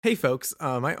Hey folks,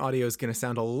 my audio is going to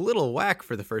sound a little whack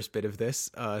for the first bit of this,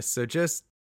 so just,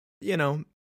 you know,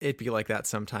 it'd be like that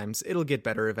sometimes. It'll get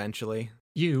better eventually.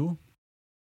 You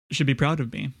should be proud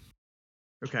of me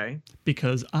Okay.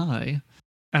 because I,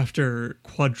 after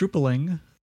quadrupling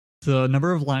the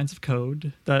number of lines of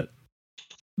code that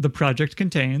the project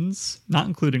contains, not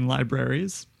including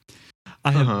libraries,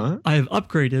 I have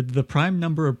upgraded the prime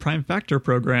number of prime factor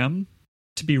program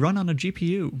to be run on a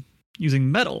GPU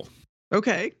using Metal.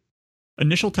 Okay.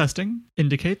 Initial testing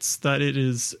indicates that it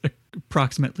is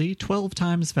approximately 12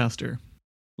 times faster.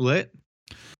 Lit?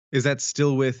 Is that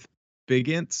still with big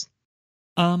ints?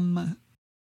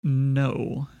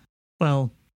 No.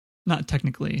 Well, not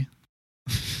technically.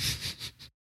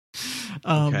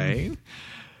 Okay.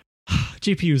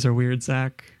 GPUs are weird,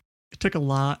 Zach. It took a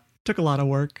lot of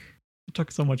work. It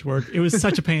took so much work. It was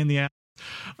such a pain in the ass.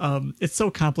 It's so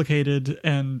complicated,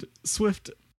 and Swift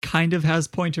kind of has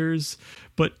pointers,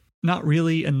 but not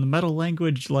really. And the Metal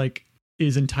language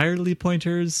is entirely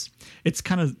pointers. It's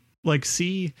kind of like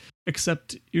C,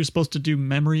 except you're supposed to do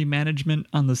memory management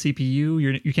on the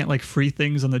CPU. You can't free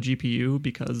things on the GPU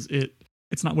because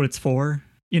it's not what it's for.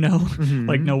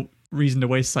 Mm-hmm. No reason to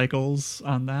waste cycles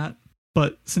on that.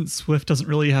 But since Swift doesn't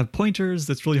really have pointers,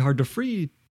 it's really hard to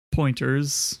free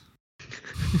pointers.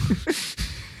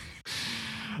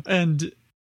 And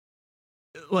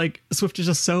Swift is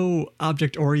just so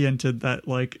object oriented that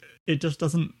it just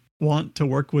doesn't want to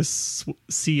work with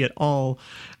C at all.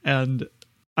 And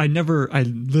I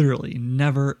literally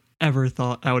never ever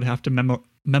thought I would have to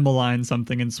memoline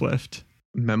something in Swift.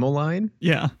 Memoline?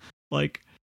 Yeah.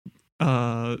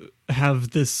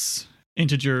 Have this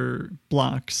integer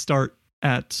block start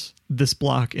at this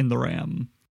block in the RAM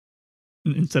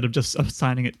instead of just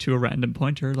assigning it to a random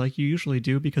pointer like you usually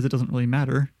do, because it doesn't really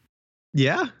matter.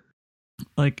 Yeah.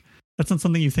 That's not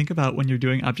something you think about when you're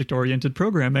doing object-oriented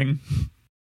programming.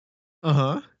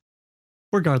 Uh-huh.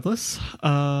 Regardless,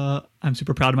 I'm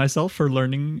super proud of myself for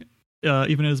learning,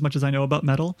 even as much as I know about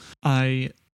Metal. I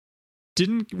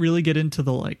didn't really get into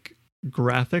the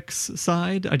graphics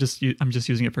side. I'm just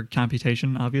using it for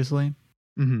computation, obviously.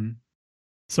 Mm-hmm.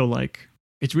 So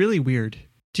it's really weird.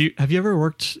 Have you ever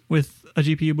worked with a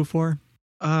GPU before?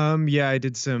 Yeah, I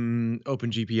did some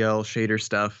OpenGPL shader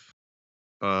stuff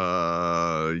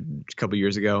a couple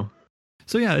years ago.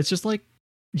 So yeah, it's just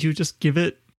you just give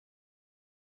it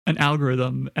an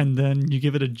algorithm and then you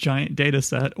give it a giant data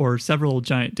set or several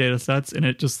giant data sets, and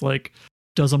it just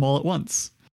does them all at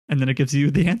once. And then it gives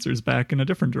you the answers back in a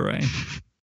different array. At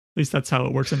least that's how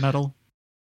it works in Metal.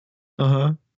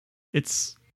 Uh-huh.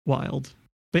 It's wild.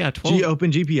 But yeah, 12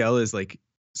 OpenGPL is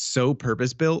so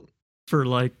purpose-built. For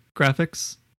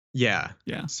graphics? Yeah.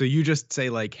 Yeah. So you just say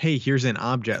hey, here's an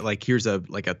object, here's a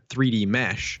 3D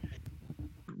mesh.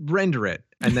 Render it.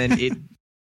 And then it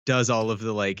does all of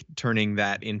the turning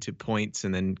that into points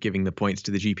and then giving the points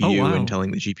to the GPU and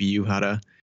telling the GPU how to.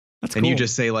 That's and cool. You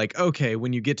just say okay,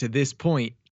 when you get to this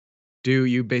point,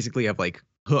 you basically have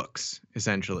hooks,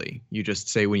 essentially. You just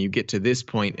say when you get to this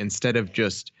point, instead of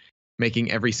just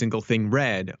making every single thing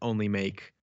red, only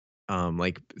make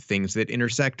things that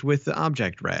intersect with the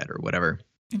object red or whatever.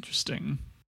 Interesting.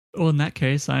 Well, in that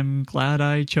case, I'm glad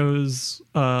I chose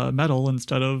Metal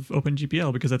instead of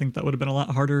OpenGPL, because I think that would have been a lot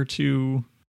harder to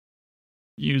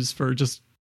use for just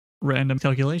random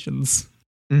calculations.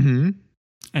 Mm-hmm.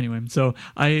 Anyway, so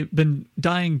I've been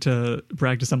dying to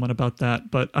brag to someone about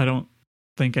that, but I don't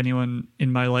think anyone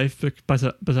in my life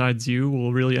besides you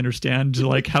will really understand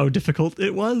how difficult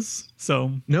it was.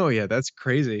 So no, yeah, that's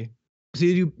crazy. So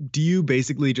do you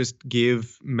basically just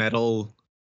give Metal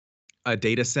a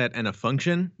data set and a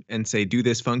function and say do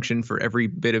this function for every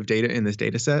bit of data in this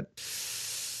data set?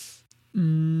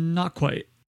 Not quite.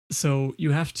 So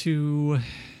you have to,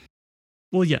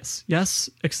 well, yes,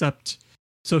 except,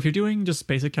 so if you're doing just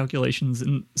basic calculations,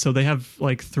 and so they have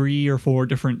 3 or 4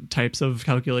 different types of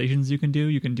calculations you can do.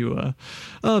 You can do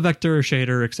a vector,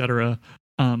 shader, etc.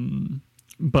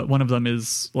 But one of them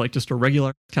is just a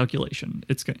regular calculation.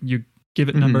 You give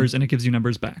it numbers and it gives you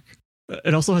numbers back.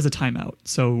 It also has a timeout,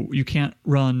 so you can't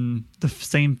run the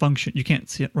same function. You can't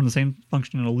run the same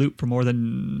function in a loop for more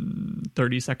than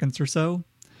 30 seconds or so,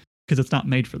 because it's not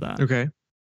made for that. Okay.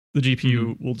 The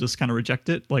GPU will just kind of reject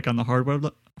it, on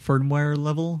the firmware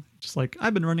level. Just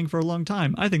I've been running for a long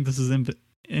time. I think this is an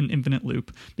infinite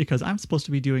loop because I'm supposed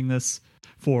to be doing this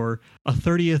for a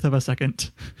 30th of a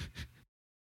second.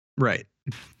 Right.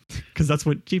 Because that's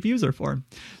what GPUs are for.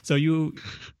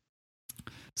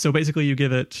 So basically you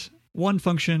give it one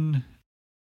function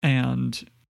and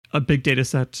a big data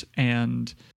set,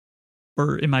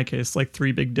 or in my case,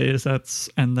 3 big data sets,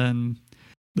 and then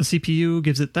the CPU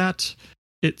gives it that,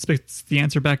 it spits the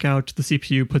answer back out. The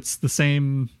CPU puts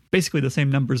basically the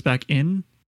same numbers back in,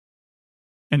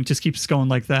 and it just keeps going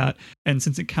like that. And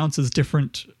since it counts as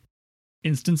different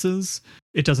instances,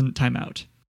 it doesn't time out.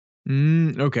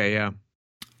 Okay, yeah.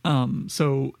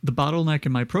 So the bottleneck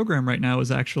in my program right now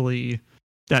is actually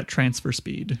that transfer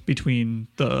speed between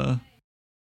the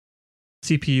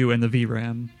CPU and the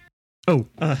VRAM. Oh,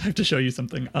 I have to show you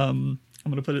something. I'm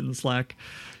going to put it in the Slack.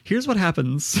 Here's what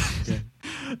happens. Okay.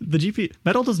 The GPU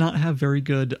Metal does not have very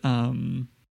good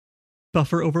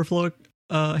buffer overflow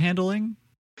handling.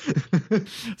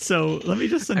 So let me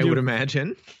just send you. I would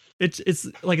imagine. It's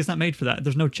like it's not made for that.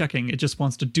 There's no checking. It just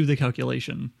wants to do the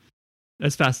calculation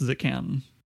as fast as it can.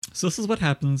 So this is what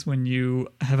happens when you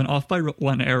have an off by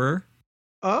one error.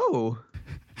 Oh.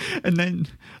 And then,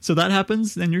 so that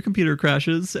happens, then your computer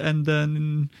crashes, and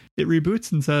then it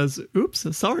reboots and says,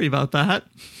 oops, sorry about that.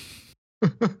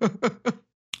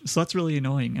 So that's really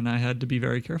annoying, and I had to be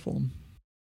very careful.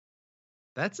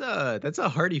 That's a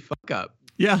hearty fuck up.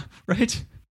 Yeah, right?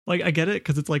 Like, I get it,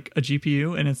 because it's like a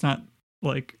GPU, and it's not,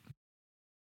 like,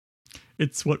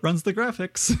 it's what runs the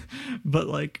graphics. But,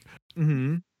 like,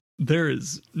 there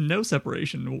is no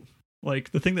separation.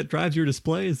 Like, the thing that drives your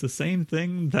display is the same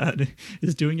thing that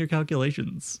is doing your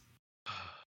calculations.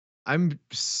 I'm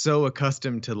so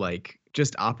accustomed to like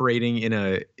just operating in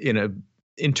a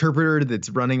interpreter that's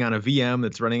running on a VM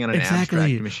that's running on an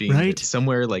abstract machine, right? That's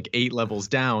somewhere like 8 levels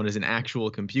down is an actual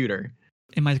computer.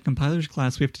 In my compilers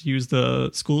class, we have to use the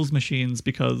school's machines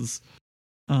because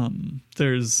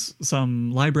there's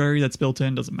some library that's built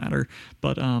in, doesn't matter.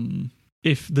 But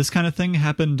if this kind of thing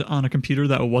happened on a computer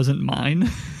that wasn't mine,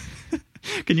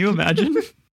 can you imagine?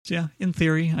 So yeah, in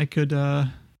theory, I could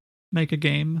make a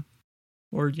game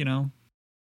or, you know,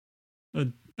 a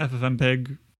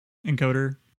FFmpeg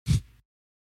encoder.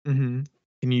 Can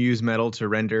you use Metal to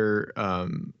render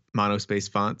monospace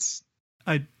fonts?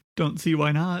 I don't see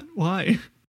why not. Why?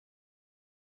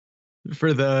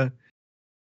 For the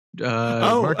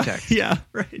mark text. Yeah,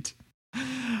 right.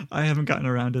 I haven't gotten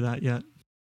around to that yet.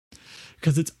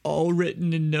 Because it's all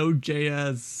written in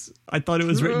Node.js. I thought it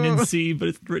was written in C, but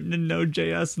it's written in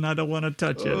Node.js, and I don't want to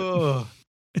touch it.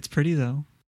 It's pretty, though.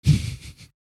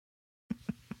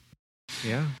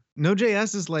 Yeah.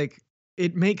 Node.js is like,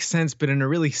 it makes sense, but in a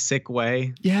really sick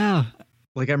way. Yeah.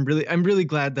 Like, I'm really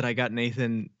glad that I got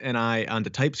Nathan and I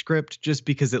onto TypeScript, just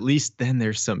because at least then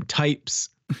there's some types.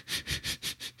 At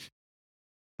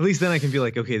least then I can be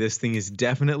like, okay, this thing is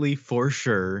definitely, for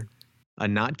sure, a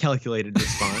not calculated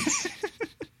response.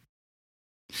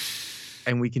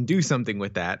 And we can do something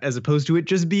with that, as opposed to it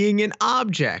just being an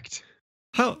object.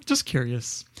 Just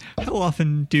curious, how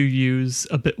often do you use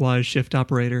a bitwise shift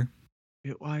operator?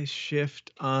 Bitwise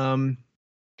shift.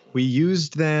 We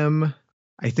used them.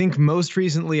 I think most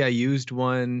recently I used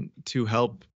one to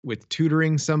help with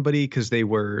tutoring somebody because they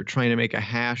were trying to make a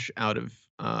hash out of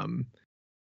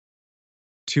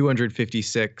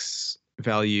 256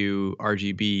 value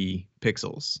RGB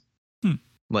pixels.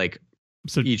 Like,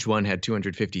 so each one had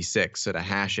 256. So to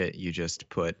hash it, you just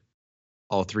put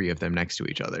all 3 of them next to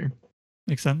each other.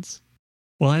 Makes sense.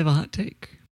 Well, I have a hot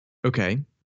take. Okay.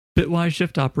 Bitwise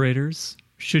shift operators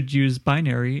should use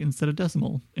binary instead of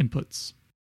decimal inputs.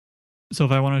 So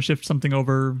if I want to shift something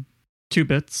over 2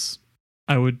 bits,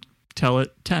 I would tell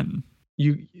it 10.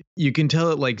 You can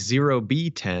tell it like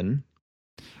 0B10.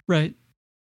 Right.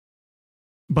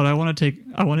 But I wanted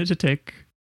to take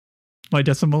my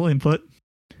decimal input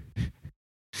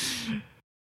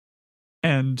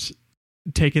and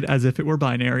take it as if it were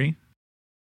binary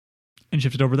and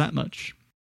shift it over that much.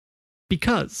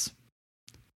 Because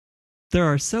there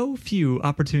are so few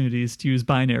opportunities to use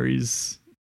binary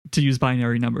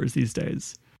numbers these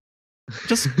days.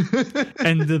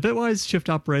 And the bitwise shift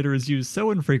operator is used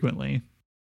so infrequently.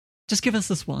 Just give us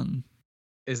this one.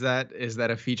 Is that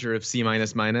a feature of C++?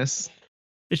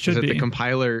 It should be.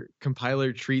 The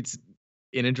compiler treats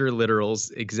integer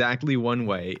literals exactly one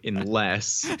way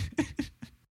unless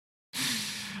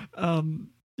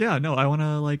yeah, no, I want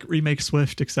to like remake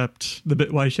Swift, except the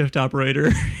bitwise shift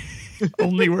operator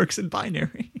only works in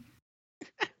binary.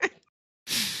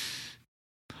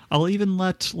 I'll even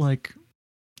let like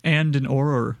and an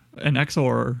OR, an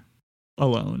XOR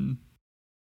alone.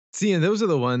 See, and those are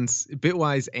the ones,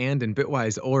 bitwise and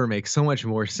bitwise OR make so much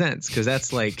more sense, because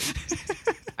that's like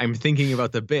I'm thinking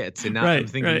about the bits and not I'm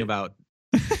thinking about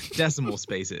decimal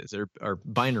spaces or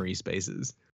binary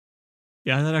spaces.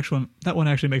 Yeah, that one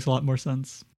actually makes a lot more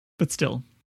sense. But still,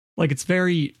 like, it's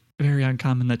very, very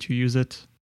uncommon that you use it.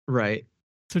 Right.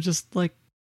 So just like,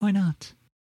 why not?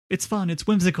 It's fun. It's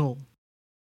whimsical.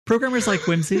 Programmers like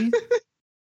whimsy.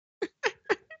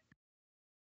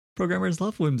 Programmers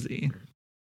love whimsy.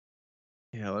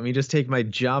 Yeah, let me just take my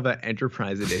Java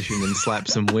Enterprise Edition and slap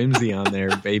some whimsy on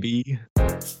there, baby.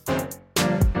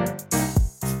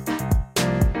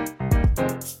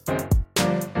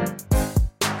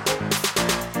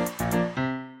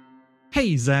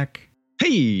 Hey, Zach.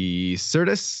 Hey,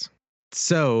 Certus.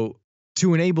 So,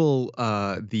 to enable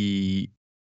the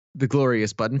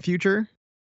glorious button future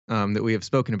that we have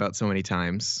spoken about so many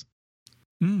times,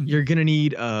 you're going to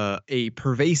need a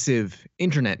pervasive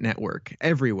internet network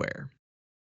everywhere.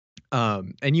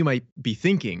 And you might be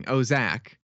thinking, oh,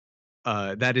 Zach,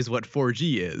 that is what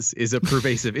 4G is a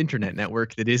pervasive internet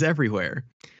network that is everywhere.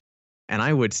 And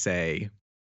I would say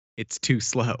it's too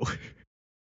slow.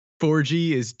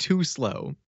 4G is too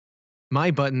slow. My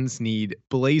buttons need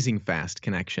blazing fast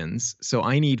connections, so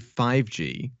I need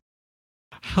 5G.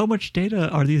 How much data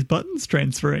are these buttons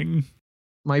transferring?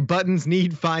 My buttons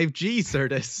need 5G,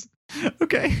 Certus.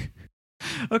 Okay.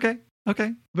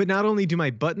 But not only do my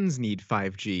buttons need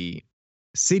 5G,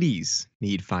 cities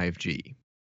need 5G.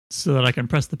 So that I can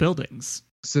press the buildings.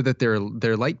 So that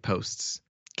their light posts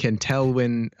can tell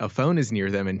when a phone is near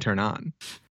them and turn on.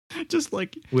 Just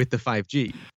like... with the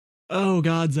 5G. Oh,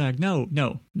 God, Zach. No.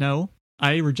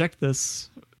 I reject this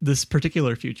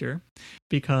particular future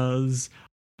because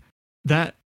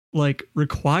that, like,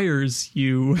 requires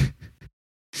you...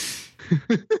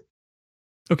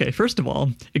 Okay, first of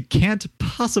all, it can't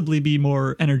possibly be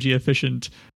more energy efficient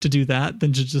to do that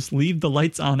than to just leave the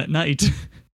lights on at night.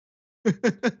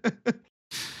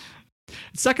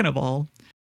 Second of all,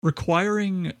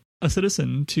 requiring a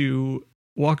citizen to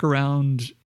walk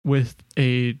around with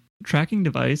a tracking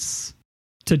device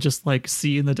to just like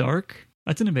see in the dark,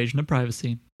 that's an invasion of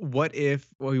privacy. What if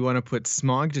we want to put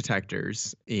smog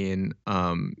detectors in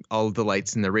all of the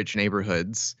lights in the rich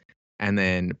neighborhoods and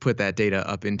then put that data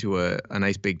up into a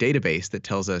nice big database that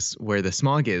tells us where the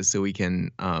smog is so we can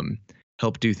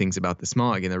help do things about the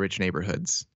smog in the rich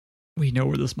neighborhoods? We know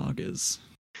where the smog is.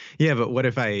 Yeah, but what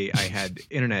if I had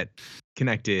internet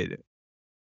connected?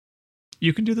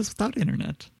 You can do this without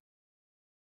internet.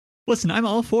 Listen, I'm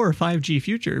all for a 5G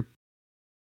future,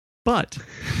 but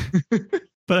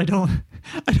I don't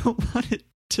want it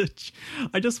to.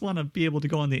 I just want to be able to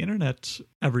go on the internet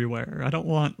everywhere. I don't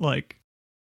want like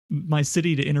my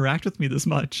city to interact with me this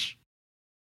much.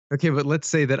 Okay, but let's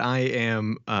say that I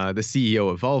am the CEO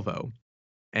of Volvo,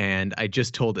 and I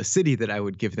just told a city that I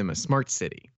would give them a smart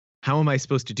city. How am I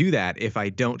supposed to do that if I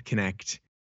don't connect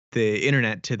the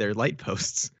internet to their light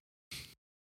posts?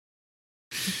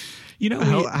 You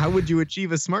know, how would you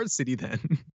achieve a smart city then?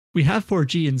 We have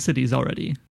 4G in cities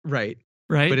already. Right.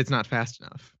 Right. But it's not fast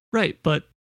enough. Right. But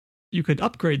you could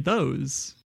upgrade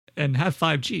those and have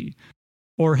 5G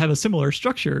or have a similar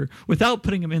structure without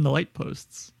putting them in the light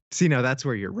posts. See, now that's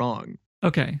where you're wrong.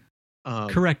 Okay.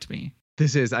 Correct me.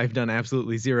 I've done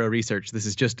absolutely zero research. This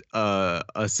is just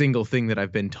a single thing that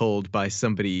I've been told by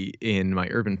somebody in my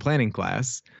urban planning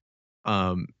class.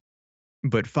 But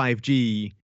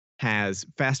 5G has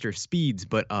faster speeds,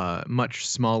 but a much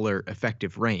smaller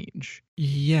effective range.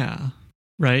 Yeah,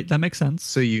 right. That makes sense.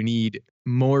 So you need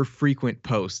more frequent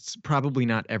posts. Probably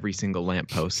not every single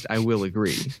lamppost, I will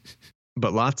agree,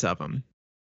 but lots of them.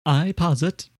 I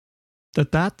posit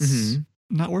that that's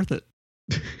not worth it.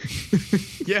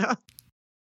 Yeah.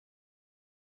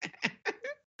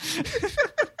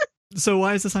 So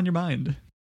why is this on your mind?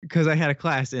 Because I had a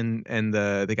class and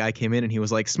the guy came in and he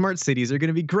was like, smart cities are going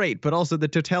to be great, but also the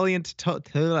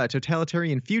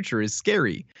totalitarian future is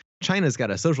scary. China's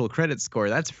got a social credit score.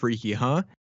 That's freaky, huh?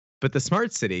 But the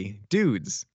smart city,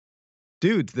 dudes,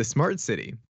 the smart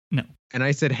city. No. And I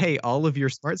said, hey, all of your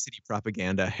smart city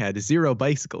propaganda had 0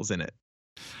 bicycles in it.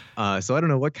 So I don't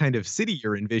know what kind of city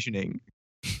you're envisioning,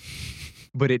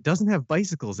 but it doesn't have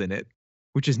bicycles in it,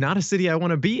 which is not a city I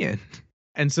want to be in.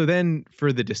 And so then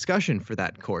for the discussion for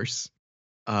that course,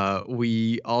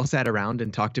 we all sat around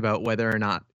and talked about whether or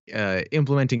not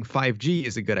implementing 5G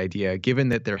is a good idea, given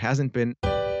that there hasn't been.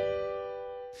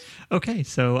 Okay,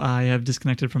 so I have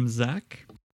disconnected from Zach,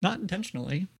 not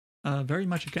intentionally, very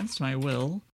much against my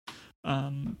will,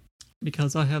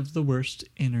 because I have the worst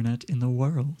internet in the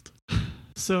world.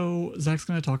 So Zach's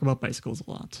going to talk about bicycles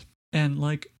a lot. And,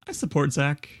 like, I support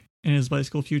Zach in his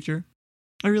bicycle future.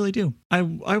 I really do. I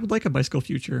would like a bicycle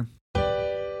future.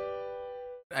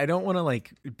 I don't want to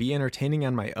like be entertaining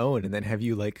on my own and then have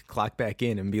you like clock back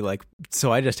in and be like,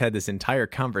 so I just had this entire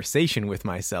conversation with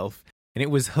myself and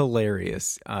it was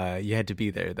hilarious. You had to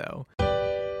be there though.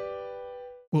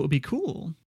 What would be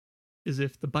cool is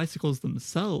if the bicycles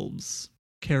themselves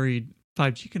carried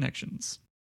 5G connections.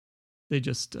 They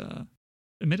just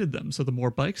emitted them. So the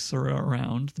more bikes are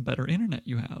around, the better internet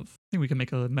you have. I think we can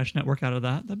make a mesh network out of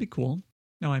that. That'd be cool.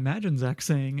 Now I imagine Zach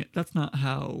saying, that's not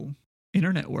how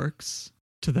internet works.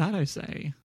 To that I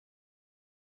say,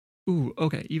 ooh,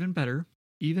 okay, even better.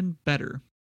 Even better.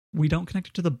 We don't connect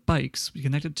it to the bikes, we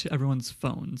connect it to everyone's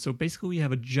phone. So basically we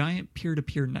have a giant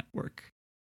peer-to-peer network.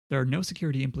 There are no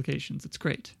security implications. It's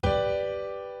great.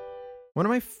 One of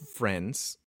my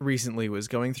friends recently was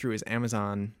going through his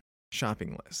Amazon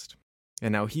shopping list.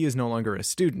 And now he is no longer a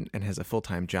student and has a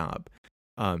full-time job.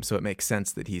 So it makes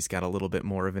sense that he's got a little bit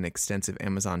more of an extensive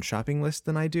Amazon shopping list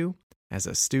than I do as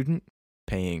a student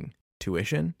paying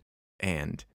tuition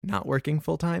and not working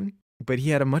full-time. But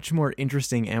he had a much more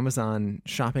interesting Amazon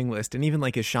shopping list, and even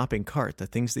like his shopping cart, the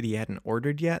things that he hadn't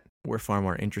ordered yet were far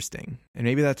more interesting. And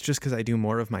maybe that's just because I do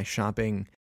more of my shopping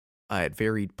at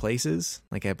varied places.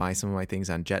 Like I buy some of my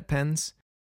things on JetPens.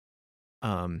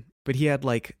 But he had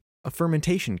like a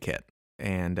fermentation kit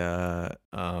and a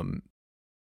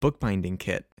bookbinding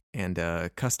kit and a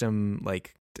custom,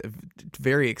 like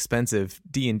very expensive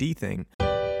D&D thing.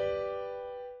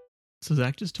 So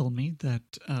Zach just told me that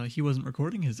he wasn't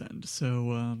recording his end.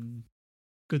 So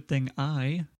good thing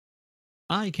I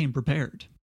came prepared.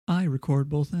 I record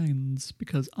both ends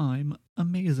because I'm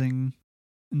amazing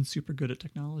and super good at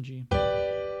technology.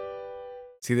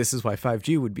 See, this is why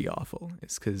 5G would be awful.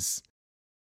 It's because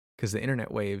the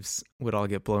internet waves would all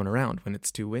get blown around when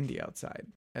it's too windy outside,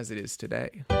 as it is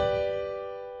today.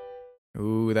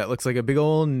 Ooh, that looks like a big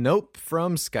old nope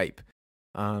from Skype.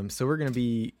 So we're going to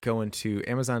be going to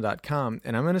Amazon.com,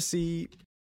 and I'm going to see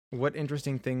what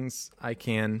interesting things I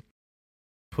can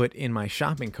put in my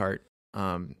shopping cart.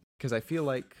 Because I feel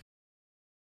like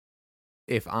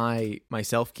if I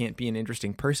myself can't be an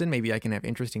interesting person, maybe I can have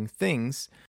interesting things,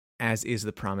 as is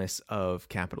the promise of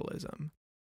capitalism.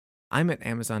 I'm at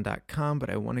Amazon.com, but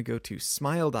I want to go to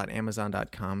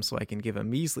smile.amazon.com so I can give a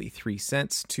measly 3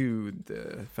 cents to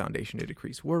the Foundation to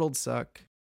Decrease World Suck.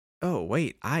 Oh,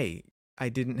 wait, I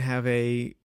don't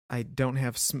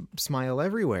have Smile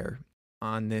Everywhere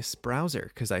on this browser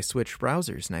because I switched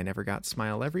browsers and I never got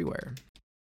Smile Everywhere.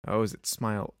 Oh, is it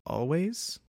Smile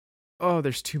Always? Oh,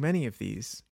 there's too many of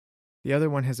these. The other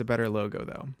one has a better logo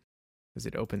though. Is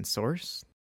it open source?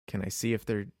 Can I see if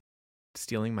they're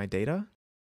stealing my data?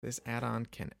 This add-on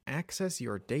can access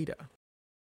your data.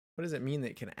 What does it mean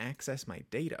that it can access my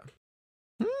data?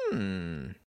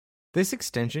 This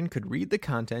extension could read the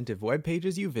content of web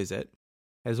pages you visit,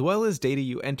 as well as data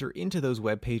you enter into those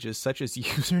web pages, such as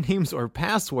usernames or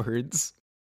passwords.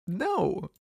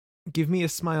 No. Give me a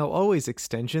Smile Always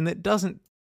extension that doesn't...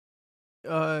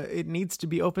 it needs to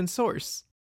be open source.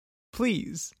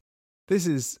 Please. This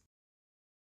is...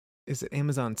 Is it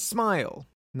Amazon Smile?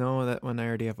 No, that one I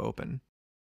already have open.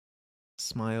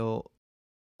 Smile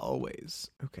Always.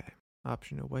 Okay.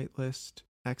 Option to whitelist.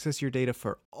 Access your data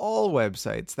for all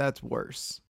websites. That's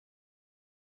worse.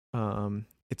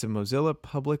 It's a Mozilla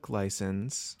public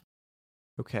license.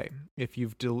 Okay. If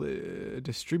you've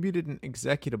distributed an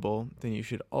executable, then you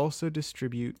should also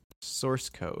distribute source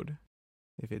code.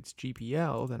 If it's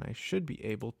GPL, then I should be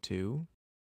able to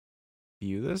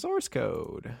view the source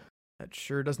code. That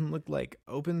sure doesn't look like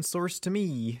open source to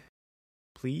me.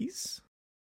 Please?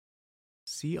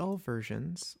 See all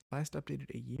versions. Last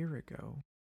updated a year ago.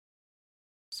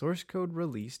 Source code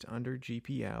released under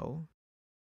GPL.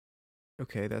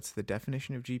 Okay, that's the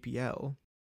definition of GPL.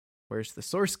 Where's the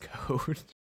source code?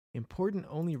 Important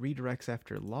only redirects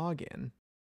after login.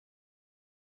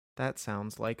 That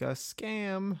sounds like a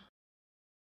scam.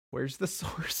 Where's the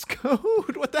source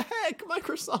code? What the heck?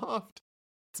 Microsoft!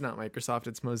 It's not Microsoft,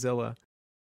 it's Mozilla.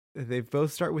 They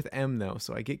both start with M though,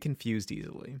 so I get confused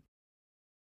easily.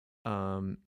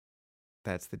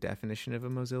 That's the definition of a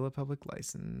Mozilla public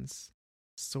license.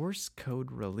 Source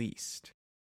code released.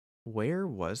 Where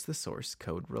was the source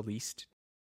code released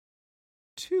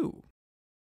to?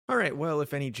 All right, well,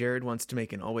 if any Jared wants to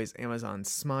make an Always Amazon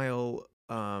Smile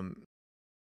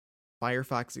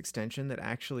Firefox extension that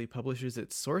actually publishes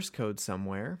its source code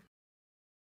somewhere,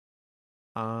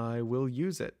 I will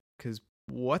use it, because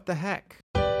what the heck?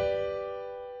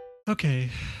 Okay,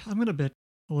 I'm gonna bit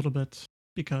a little bit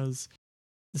because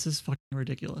this is fucking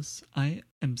ridiculous. I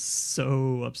am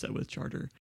so upset with Charter.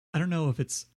 I don't know if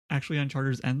it's actually on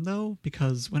Charter's end though,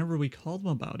 because whenever we call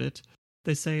them about it,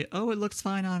 they say, oh, it looks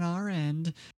fine on our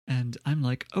end. And I'm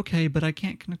like, okay, but I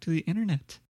can't connect to the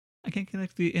internet. I can't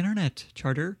connect to the internet,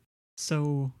 Charter.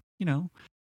 So,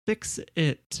 fix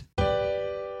it.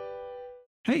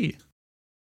 Hey.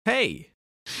 Hey.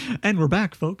 And we're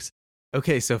back, folks.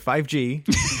 Okay, so 5G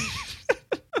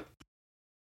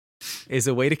is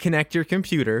a way to connect your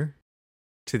computer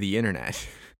to the internet.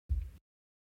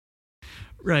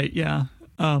 Right, yeah.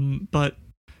 But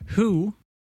who,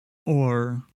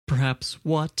 or perhaps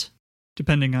what,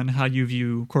 depending on how you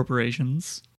view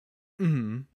corporations,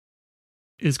 Mm-hmm.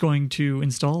 is going to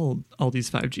install all these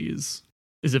 5Gs?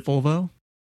 Is it Volvo?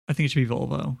 I think it should be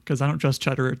Volvo, because I don't trust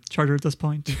Charter at this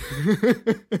point.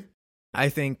 I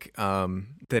think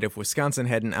that if Wisconsin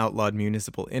hadn't outlawed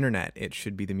municipal internet, it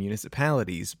should be the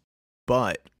municipalities.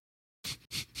 But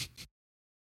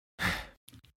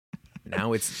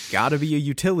now it's got to be a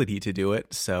utility to do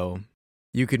it. So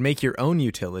you could make your own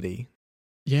utility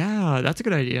Yeah, that's a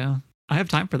good idea. I have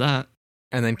time for that.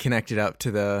 and then connect it up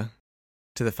to the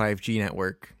 5G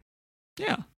network.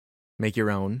 Yeah. Make your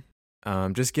own.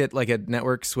 Just get like a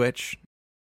network switch,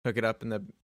 hook it up in the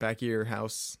back of your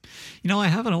house. You know, I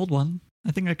have an old one.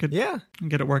 I think I could Yeah.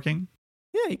 get it working.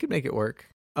 Yeah, you could make it work.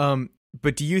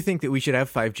 But do you think that we should have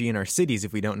 5G in our cities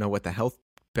if we don't know what the health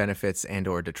benefits and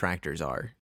or detractors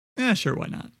are? Yeah, sure, why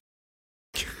not?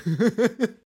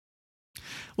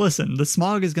 Listen, the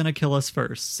smog is going to kill us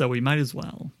first, so we might as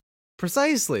well.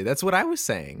 Precisely. That's what I was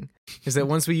saying. Is that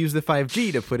once we use the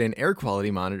 5G to put in air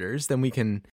quality monitors, then we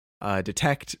can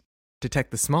detect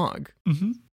the smog.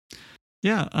 Mm-hmm.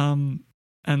 Yeah,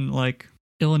 and like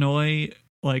Illinois,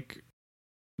 like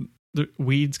the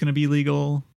weed's going to be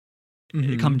legal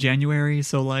come January,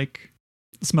 so like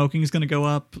smoking is going to go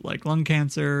up, like lung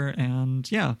cancer,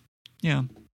 and yeah.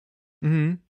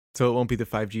 Mm-hmm. So it won't be the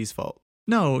 5G's fault.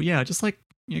 No, yeah, just like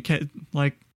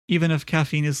like even if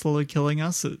caffeine is slowly killing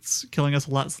us, it's killing us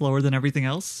a lot slower than everything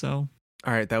else. So,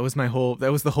 All right, that was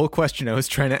the whole question I was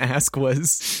trying to ask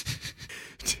was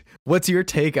what's your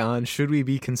take on should we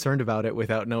be concerned about it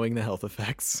without knowing the health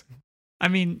effects? I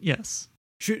mean, yes.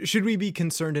 Should we be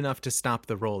concerned enough to stop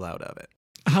the rollout of it?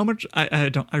 How much? I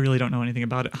really don't know anything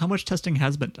about it. How much testing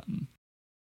has been done?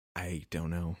 I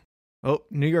don't know. Oh,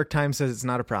 New York Times says it's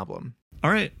not a problem.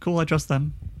 All right, cool. I trust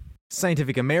them.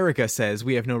 Scientific America says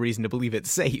we have no reason to believe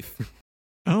it's safe.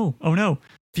 Oh no.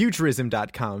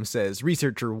 Futurism.com says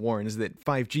researcher warns that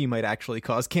 5G might actually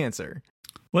cause cancer.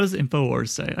 What does InfoWars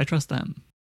say? I trust them.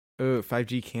 Oh,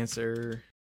 5G cancer.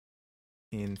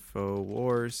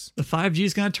 InfoWars. The 5G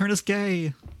is gonna turn us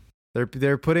gay.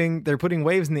 They're putting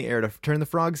waves in the air to turn the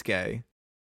frogs gay.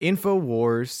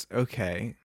 InfoWars.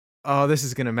 Okay. Oh, this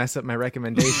is gonna mess up my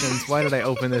recommendations. Why did I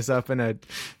open this up in a?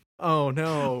 Oh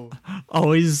no.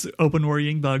 Always open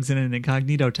worrying bugs in an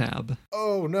incognito tab.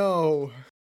 Oh no.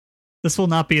 This will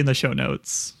not be in the show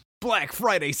notes. Black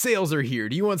Friday sales are here.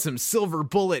 Do you want some silver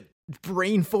bullet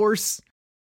brain force?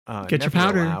 Get your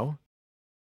powder.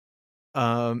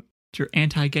 Allow. It's your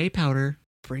anti-gay powder.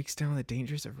 Breaks down the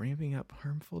dangers of ramping up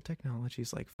harmful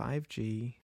technologies like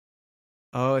 5G.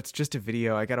 Oh, it's just a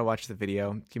video. I gotta watch the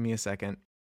video. Give me a second.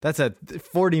 That's a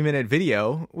 40-minute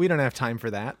video. We don't have time for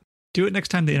that. Do it next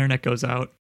time the internet goes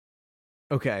out.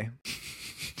 Okay.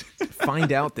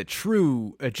 Find out the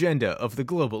true agenda of the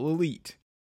global elite.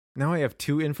 Now I have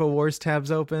 2 InfoWars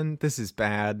tabs open. This is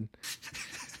bad.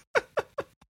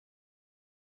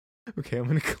 Okay, I'm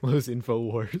gonna close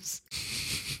InfoWars.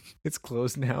 It's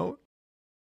closed now.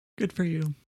 Good for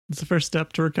you. It's the first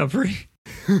step to recovery.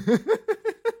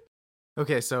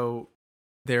 Okay, so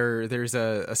there's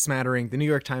a smattering. The New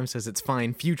York Times says it's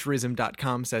fine.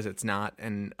 Futurism.com says it's not.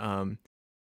 And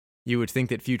you would think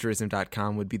that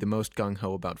Futurism.com would be the most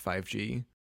gung-ho about 5G.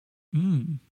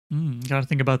 Gotta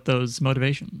think about those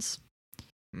motivations.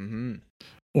 Mm-hmm.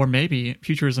 Or maybe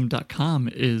Futurism.com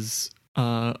is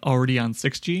already on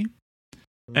 6G,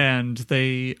 and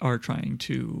they are trying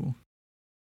to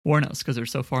warn us because they're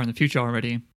so far in the future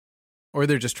already. Or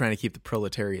they're just trying to keep the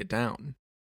proletariat down.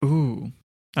 Ooh,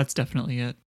 that's definitely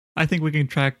it. I think we can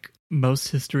track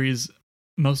most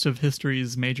of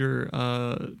history's major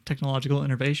technological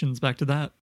innovations back to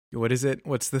that. What is it?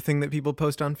 What's the thing that people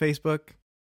post on Facebook?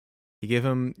 You give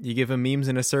them memes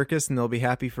in a circus and they'll be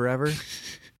happy forever.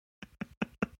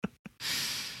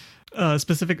 On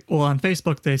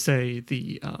Facebook they say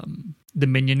the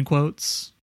minion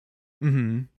quotes.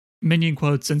 Mm-hmm. Minion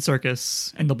quotes and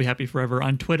circus, and they'll be happy forever.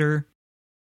 On Twitter,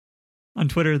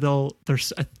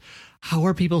 how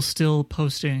are people still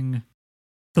posting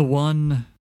the one?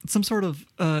 It's some sort of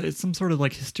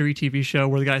like history TV show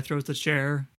where the guy throws the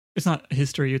chair. It's not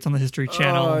history. It's on the History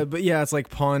Channel. But yeah, it's like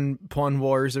Pawn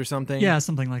Wars or something. Yeah,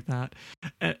 something like that.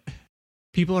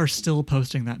 People are still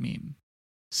posting that meme.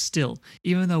 Still,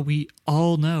 even though we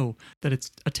all know that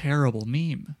it's a terrible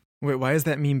meme. Wait, why is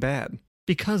that meme bad?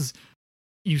 Because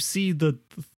you see the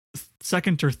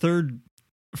second or third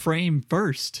frame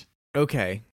first.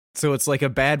 Okay, so it's like a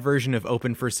bad version of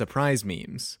Open for Surprise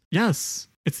memes. Yes,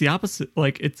 it's the opposite.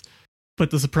 But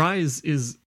the surprise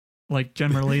is Like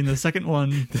generally in the second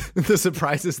one, The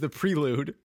surprise is the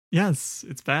prelude. yes,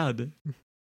 it's bad.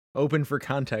 Open for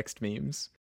context memes.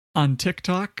 On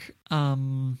TikTok,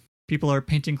 people are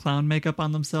painting clown makeup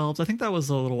on themselves. I think that was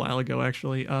a little while ago,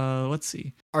 actually. Let's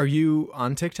see. Are you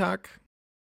on TikTok?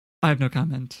 I have no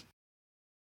comment.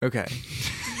 Okay.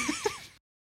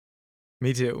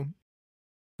 Me too.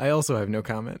 I also have no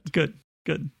comment. Good.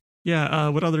 Yeah,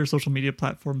 what other social media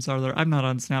platforms are there? I'm not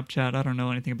on Snapchat. I don't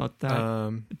know anything about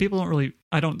that. People don't really...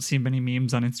 I don't see many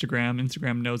memes on Instagram.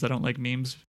 Instagram knows I don't like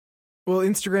memes. Well,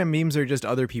 Instagram memes are just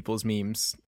other people's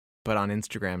memes, but on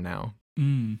Instagram now.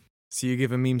 So you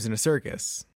give him memes in a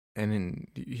circus, and then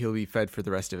he'll be fed for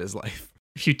the rest of his life.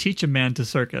 If you teach a man to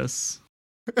circus...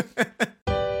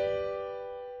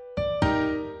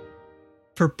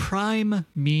 For prime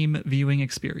meme viewing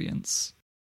experience,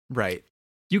 Right.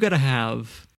 you gotta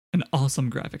have an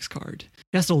awesome graphics card.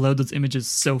 It has to load those images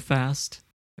so fast.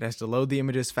 It has to load the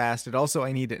images fast.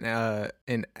 I need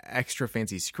an extra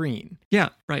fancy screen. Yeah,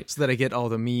 right. So that I get all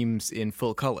the memes in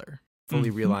full color, fully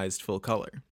Mhm. realized full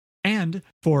color. And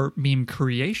for meme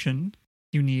creation,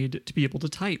 you need to be able to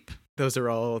type. Those are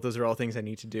all things I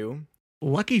need to do.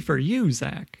 Lucky for you,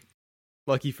 Zach,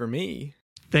 Lucky for me.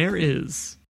 there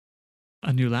is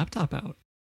a new laptop out.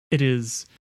 It is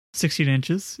 16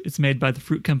 inches. It's made by the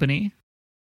Fruit Company,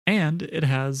 and it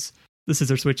has the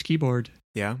Scissor Switch keyboard.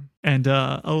 Yeah. And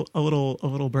a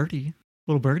little birdie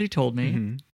told me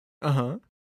Mhm. Uh-huh.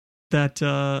 that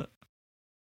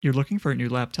you're looking for a new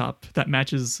laptop that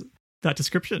matches that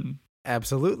description.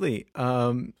 Absolutely.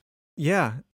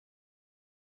 Yeah.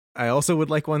 I also would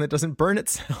like one that doesn't burn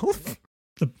itself.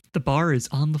 The bar is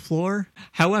on the floor.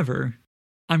 However,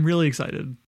 I'm really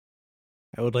excited.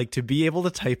 I would like to be able to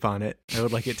type on it. I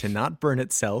would like it to not burn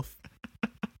itself.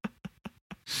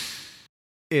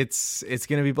 It's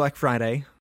going to be Black Friday.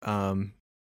 Oh,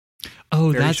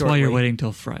 Very that's why you're shortly. waiting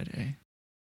till Friday.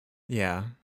 Yeah.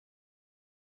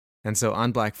 And so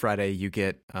on Black Friday you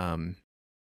get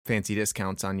fancy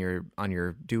discounts on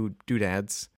your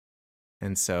doodads.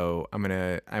 And so I'm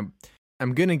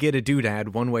going to get a doodad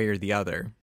one way or the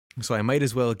other. So I might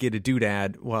as well get a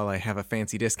doodad while I have a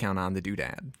fancy discount on the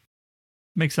doodad.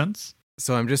 Makes sense.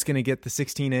 So I'm just going to get the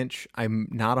 16-inch. I'm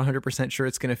not 100% sure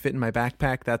it's going to fit in my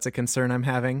backpack. That's a concern I'm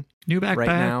having New backpack. right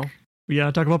now. We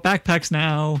gotta talk about backpacks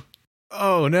now.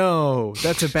 Oh no,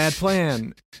 that's a bad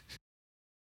plan.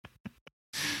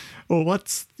 Well,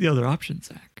 what's the other option,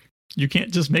 Zach? You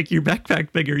can't just make your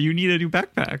backpack bigger. You need a new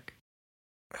backpack.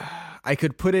 I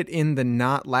could put it in the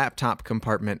not laptop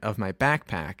compartment of my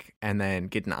backpack and then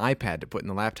get an iPad to put in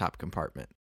the laptop compartment.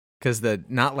 Because the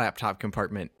not laptop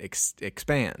compartment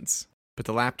expands, but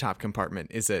the laptop compartment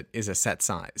is a set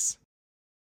size.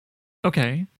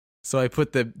 Okay. So I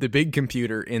put the big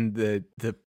computer in the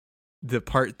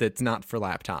part that's not for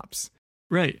laptops.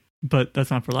 Right. But that's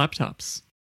not for laptops.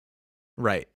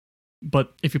 Right.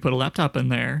 But if you put a laptop in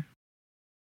there,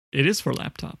 it is for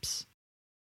laptops.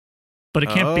 But it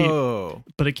can't be.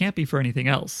 But it can't be for anything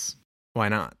else Why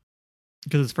not?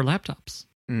 because it's for laptops.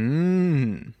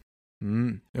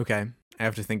 Okay. I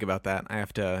have to think about that. I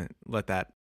have to let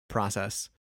that process.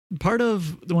 Part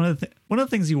of one of the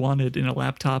things you wanted in a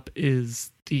laptop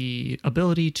is the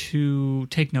ability to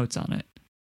take notes on it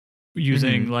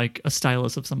using like a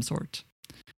stylus of some sort.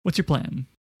 What's your plan?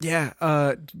 Yeah.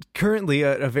 Currently,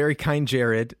 a very kind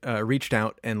Jared reached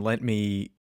out and lent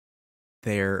me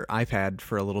their iPad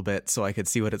for a little bit so I could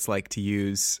see what it's like to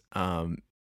use an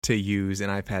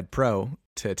iPad Pro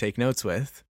to take notes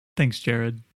with. Thanks,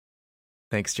 Jared.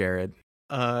 Thanks, Jared.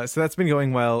 So that's been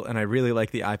going well, and I really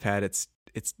like the iPad. It's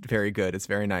very good. It's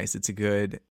very nice. It's a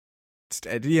good,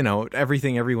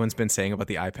 everything everyone's been saying about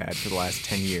the iPad for the last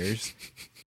 10 years.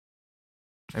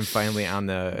 I'm finally on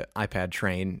the iPad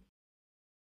train,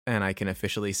 and I can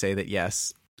officially say that,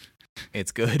 yes,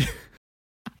 it's good.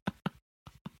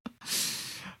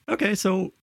 Okay,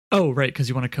 so right, because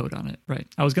you want to code on it, right?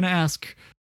 I was going to ask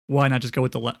why not just go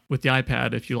with the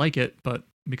iPad if you like it, but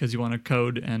because you want to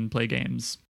code and play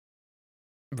games.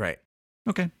 Right.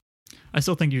 Okay, I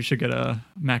still think you should get a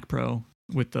Mac Pro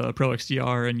with the Pro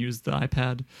XDR and use the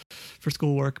iPad for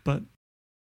schoolwork, but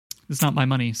it's not my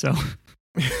money, so.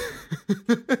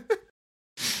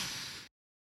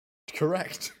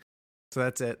 Correct. So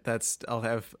that's it. I'll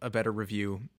have a better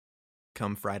review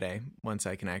come Friday once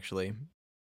I can actually.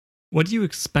 What do you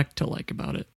expect to like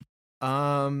about it?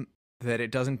 That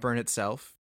it doesn't burn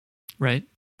itself. Right.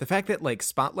 The fact that like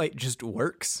Spotlight just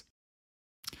works.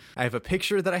 I have a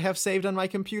picture that I have saved on my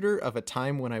computer of a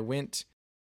time when I went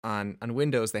on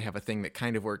Windows. They have a thing that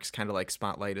kind of works kind of like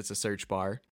Spotlight. It's a search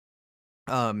bar.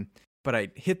 but I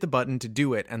hit the button to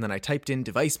do it, and then I typed in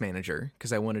device manager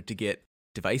because I wanted to get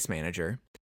device manager.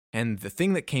 And the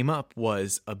thing that came up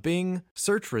was a Bing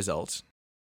search result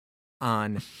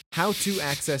on how to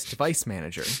access device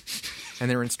manager. And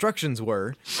their instructions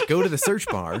were go to the search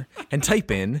bar and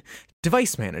type in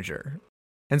device manager.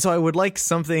 And so I would like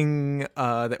something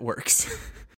that works.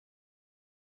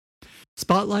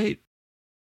 Spotlight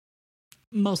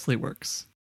mostly works.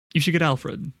 You should get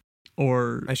Alfred,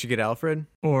 or I should get Alfred?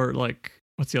 or like,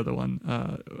 what's the other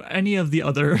one? Any of the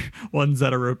other ones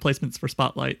that are replacements for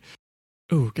Spotlight.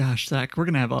 Oh gosh, Zach, we're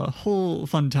gonna have a whole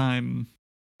fun time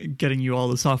getting you all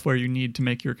the software you need to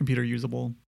make your computer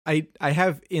usable. I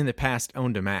have in the past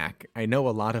owned a Mac. I know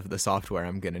a lot of the software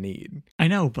I'm going to need. I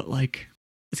know, but like,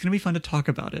 it's gonna be fun to talk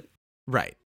about it,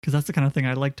 Right. because that's the kind of thing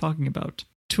I like talking about.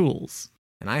 Tools.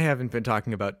 And I haven't been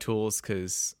talking about tools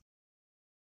because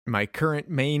my current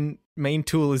main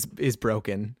tool is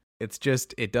broken. It's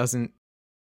just it doesn't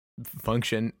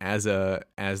function as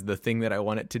the thing that I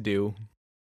want it to do.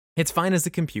 It's fine as a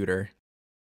computer.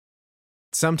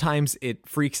 Sometimes it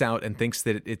freaks out and thinks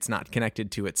that it's not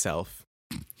connected to itself,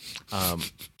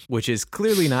 which is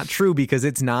clearly not true because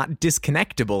it's not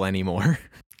disconnectable anymore.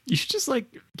 You should just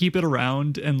like keep it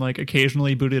around and like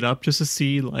occasionally boot it up just to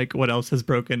see like what else has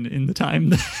broken in the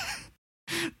time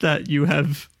that you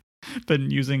have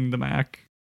been using the Mac.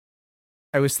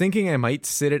 I was thinking I might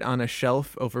sit it on a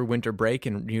shelf over winter break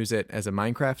and use it as a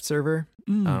Minecraft server,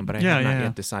 but I have not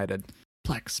yet decided.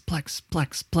 Plex.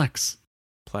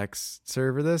 Plex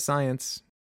server, the science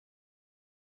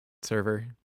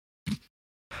server.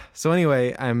 So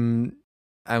anyway, I'm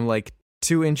like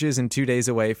 2 inches and 2 days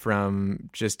away from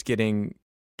just getting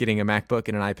a MacBook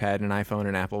and an iPad and an iPhone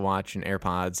and Apple Watch and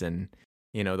AirPods and,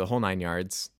 you know, the whole 9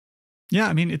 yards. Yeah,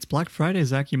 I mean, it's Black Friday,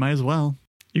 Zach. You might as well.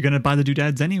 You're going to buy the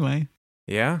doodads anyway.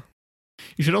 Yeah.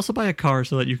 You should also buy a car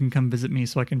so that you can come visit me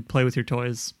so I can play with your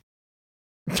toys.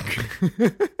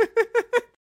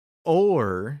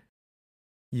 Or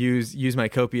use my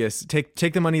copious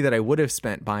take the money that I would have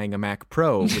spent buying a Mac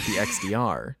Pro with the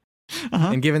XDR.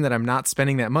 Uh-huh. And given that I'm not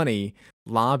spending that money,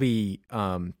 lobby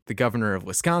the governor of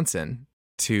Wisconsin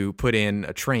to put in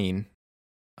a train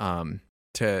to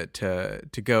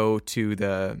go to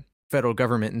the federal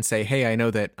government and say, hey, I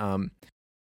know that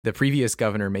the previous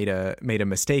governor made a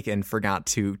mistake and forgot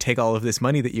to take all of this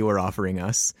money that you were offering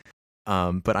us.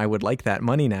 But I would like that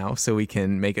money now so we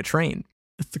can make a train.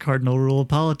 It's the cardinal rule of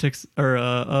politics, or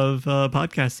of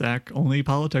podcasts, Zach. Only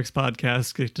politics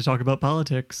podcasts get to talk about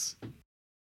politics.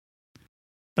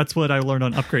 That's what I learned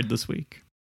on Upgrade this week.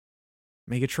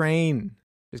 Make a train.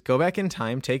 Just go back in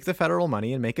time, take the federal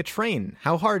money, and make a train.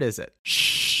 How hard is it?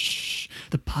 Shh.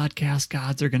 The podcast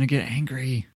gods are going to get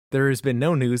angry. There has been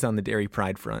no news on the Dairy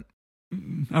Pride front.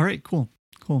 All right, cool.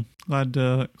 Glad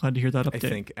to hear that update. I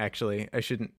think, actually, I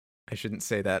shouldn't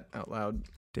say that out loud.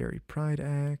 Dairy Pride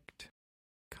Act,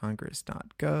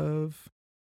 Congress.gov.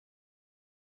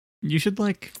 You should,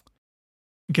 like,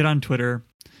 get on Twitter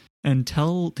and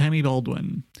tell Tammy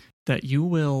Baldwin that you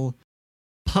will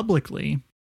publicly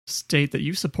state that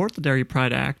you support the Dairy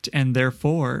Pride Act, and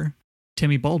therefore,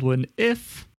 Tammy Baldwin,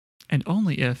 if and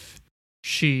only if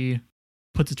she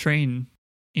puts a train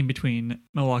in between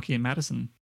Milwaukee and Madison.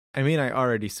 I mean, I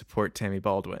already support Tammy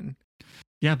Baldwin.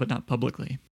 Yeah, but not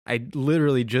publicly. I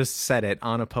literally just said it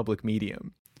on a public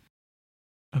medium.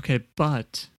 Okay,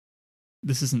 but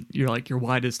this isn't your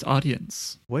widest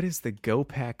audience. What is the Go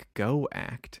Pack Go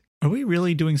Act? Are we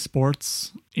really doing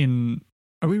sports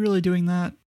are we really doing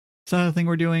that? Is that a thing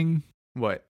we're doing?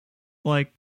 What?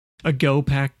 Like a Go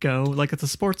Pack Go? Like it's a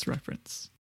sports reference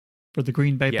for the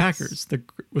Green Bay Packers, the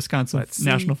Wisconsin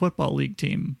National Football League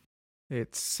team.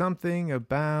 It's something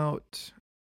about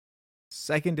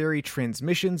secondary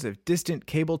transmissions of distant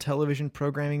cable television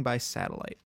programming by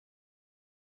satellite.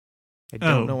 I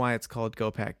don't know why it's called Go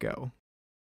Pack Go.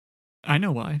 I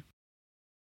know why.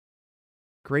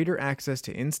 Greater access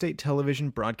to in-state television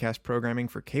broadcast programming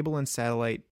for cable and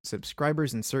satellite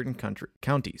subscribers in certain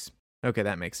counties. Okay,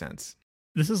 that makes sense.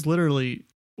 This is literally,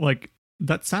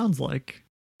 that sounds like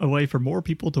a way for more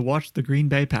people to watch the Green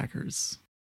Bay Packers.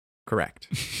 Correct.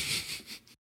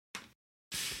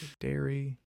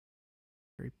 Dairy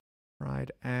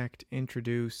Pride Act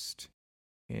introduced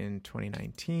in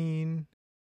 2019.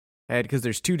 Because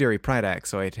there's 2 Dairy Pride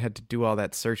Acts, so I had to do all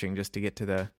that searching just to get to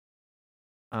the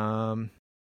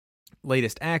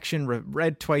latest action,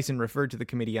 read twice and referred to the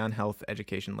Committee on Health,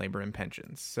 Education, Labor, and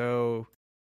Pensions. So,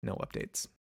 no updates.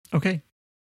 Okay.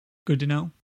 Good to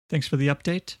know. Thanks for the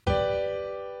update.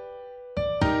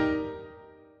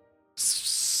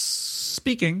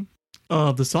 Speaking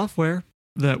of the software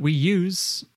that we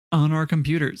use on our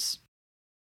computers,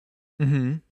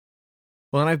 Mm-hmm.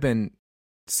 Well, and I've been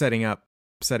setting up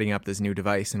this new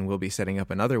device, and we'll be setting up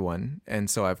another one, and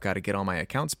so I've got to get all my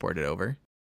accounts ported over.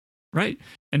 Right.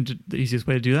 And the easiest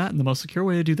way to do that and the most secure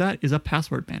way to do that is a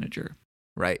password manager.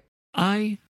 Right.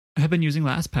 I have been using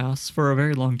LastPass for a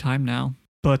very long time now,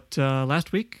 but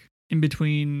last week, in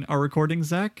between our recordings,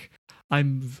 Zach,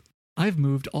 I've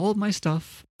moved all of my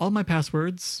stuff, all my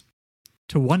passwords,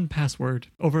 to 1Password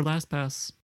over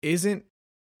LastPass. Isn't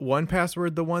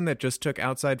 1Password the one that just took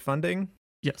outside funding?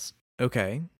 Yes.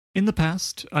 Okay. In the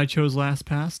past, I chose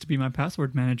LastPass to be my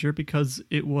password manager because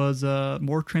it was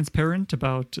more transparent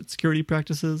about security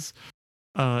practices.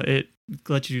 It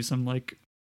lets you do some like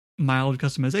mild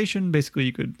customization. Basically,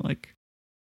 you could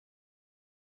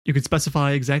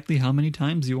specify exactly how many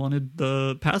times you wanted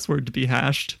the password to be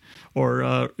hashed or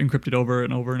encrypted over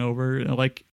and over and over,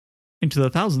 like into the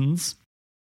thousands,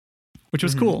 which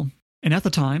was cool. And at the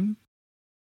time,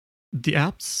 the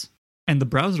apps and the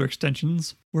browser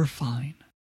extensions were fine.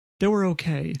 They were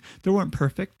okay. They weren't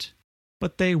perfect,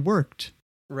 but they worked.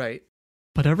 Right.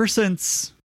 But ever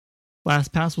since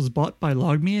LastPass was bought by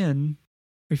LogMeIn,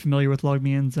 are you familiar with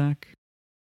LogMeIn, Zach?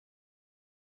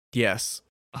 Yes.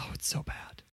 Oh, it's so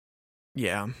bad.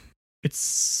 Yeah. It's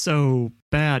so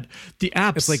bad. The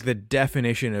apps... It's like the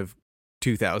definition of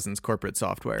 2000s corporate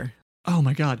software. Oh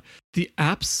my god. The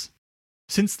apps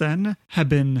since then have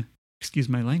been, excuse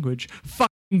my language,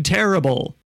 fucking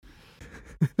terrible.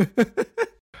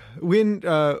 When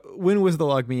was the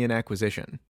LogMeIn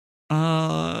acquisition?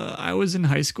 I was in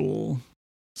high school.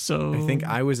 So I think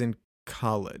I was in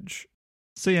college.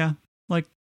 So yeah, like...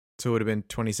 So it would have been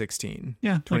 2016.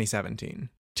 Yeah. 2017. Like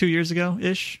 2 years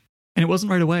ago-ish. And it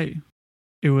wasn't right away.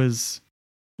 It was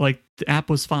like the app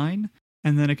was fine,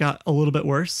 and then it got a little bit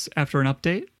worse after an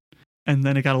update, and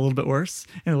then it got a little bit worse,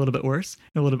 and a little bit worse,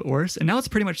 and a little bit worse, and now it's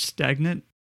pretty much stagnant,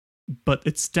 but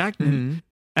it's stagnant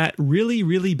at really,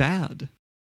 really bad.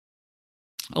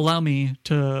 Allow me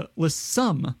to list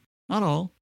some, not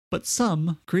all, but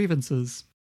some grievances.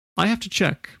 I have to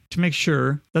check to make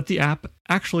sure that the app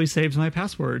actually saves my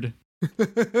password.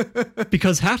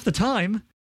 Because half the time,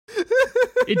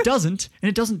 it doesn't, and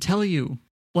it doesn't tell you.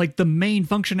 Like, the main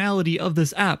functionality of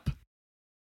this app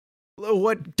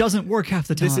what doesn't work half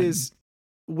the time. This is...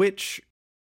 Which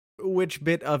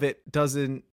bit of it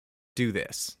doesn't do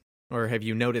this? Or have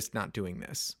you noticed not doing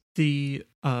this? The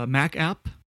Mac app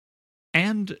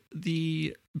and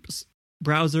the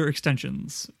browser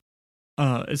extensions.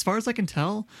 As far as I can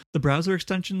tell, the browser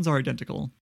extensions are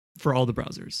identical for all the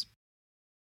browsers.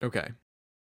 Okay.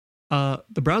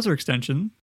 The browser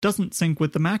extension doesn't sync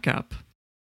with the Mac app,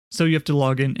 so you have to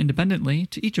log in independently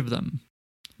to each of them,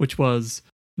 which was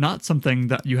not something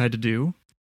that you had to do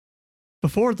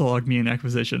before the LogMeIn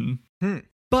acquisition.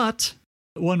 But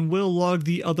one will log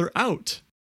the other out.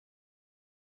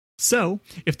 So,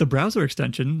 if the browser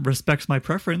extension respects my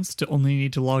preference to only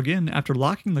need to log in after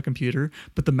locking the computer,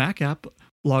 but the Mac app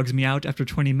logs me out after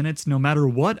 20 minutes no matter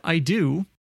what I do,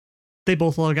 they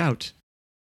both log out.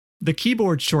 The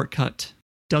keyboard shortcut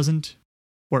doesn't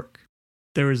work.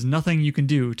 There is nothing you can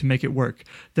do to make it work.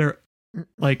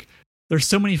 There's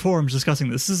so many forums discussing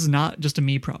this. This is not just a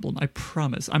me problem, I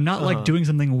promise. I'm not like doing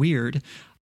something weird.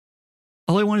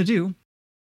 All I want to do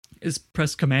is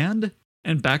press Command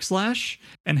and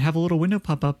 / and have a little window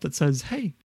pop up that says,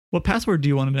 hey, what password do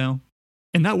you want to know?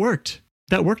 And that worked.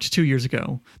 That worked 2 years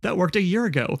ago. That worked a year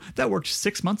ago. That worked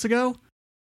 6 months ago.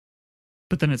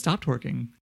 But then it stopped working.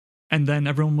 And then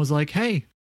everyone was like, hey,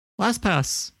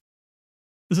 LastPass,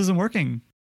 this isn't working.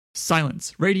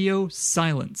 Silence. Radio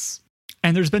silence.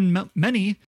 And there's been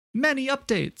many, many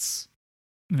updates.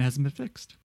 And it hasn't been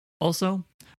fixed. Also,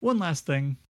 one last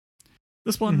thing.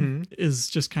 This one is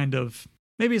just kind of...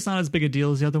 Maybe it's not as big a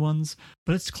deal as the other ones,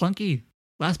 but it's clunky.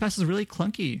 LastPass is really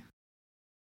clunky.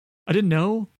 I didn't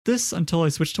know this until I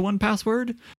switched to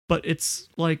 1Password, but it's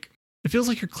like... It feels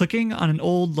like you're clicking on an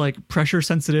old, like,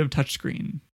 pressure-sensitive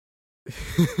touchscreen.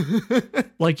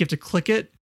 Like, you have to click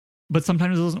it, but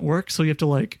sometimes it doesn't work, so you have to,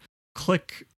 like,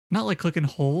 click... Not like click and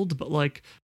hold, but like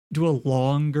do a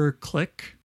longer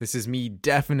click. This is me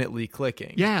definitely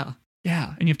clicking. Yeah.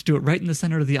 And you have to do it right in the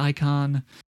center of the icon.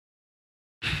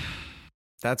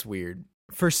 That's weird.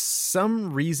 For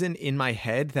some reason in my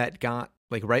head that got,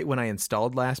 like right when I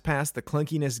installed LastPass, the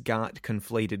clunkiness got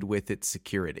conflated with its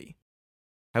security.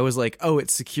 I was like, oh,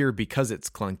 it's secure because it's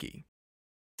clunky.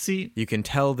 See, you can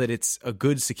tell that it's a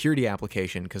good security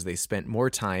application because they spent more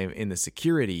time in the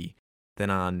security than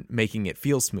on making it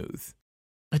feel smooth.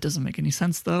 That doesn't make any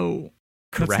sense, though.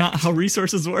 Correct. That's not how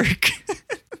resources work.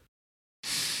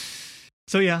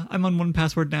 So yeah, I'm on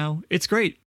 1Password now. It's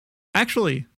great.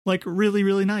 Actually, Like really,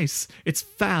 really nice. It's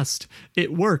fast.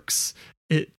 It works.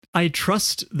 I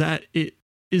trust that it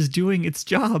is doing its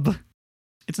job.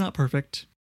 It's not perfect.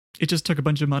 It just took a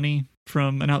bunch of money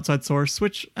from an outside source,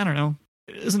 which, I don't know,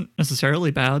 isn't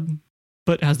necessarily bad,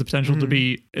 but has the potential to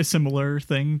be a similar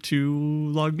thing to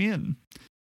Log Me In,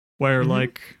 where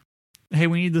like, hey,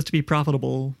 we need this to be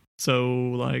profitable, so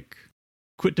like,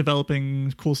 quit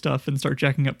developing cool stuff and start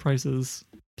jacking up prices,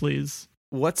 please.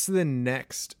 What's the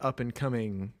next up and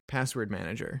coming password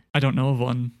manager? I don't know of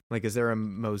one. Like, is there a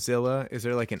Mozilla? Is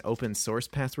there like an open source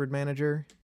password manager?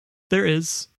 There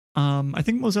is. I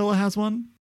think Mozilla has one.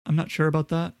 I'm not sure about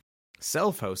that.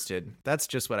 Self-hosted. That's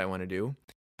just what I want to do.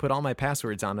 Put all my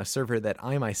passwords on a server that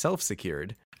I myself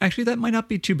secured. Actually, that might not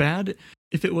be too bad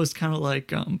if it was kind of like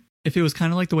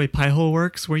the way Pi-hole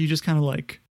works, where you just kind of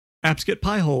like apt-get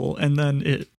Pi-hole and then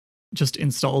it just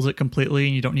installs it completely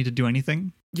and you don't need to do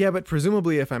anything. Yeah, but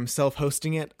presumably if I'm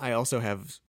self-hosting it, I also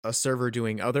have a server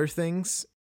doing other things.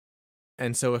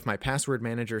 And so if my password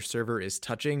manager server is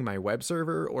touching my web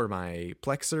server or my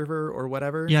Plex server or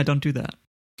whatever... Yeah, don't do that.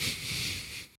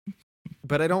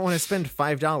 But I don't want to spend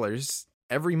 $5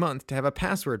 every month to have a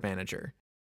password manager.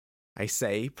 I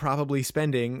say probably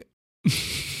spending...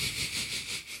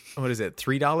 what is it,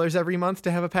 $3 every month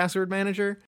to have a password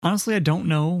manager? Honestly, I don't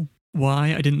know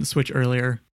why I didn't switch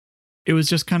earlier. It was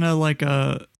just kind of like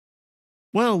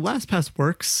LastPass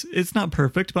works. It's not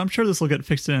perfect, but I'm sure this will get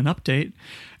fixed in an update.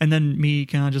 And then me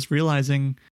kind of just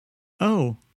realizing,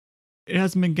 oh, it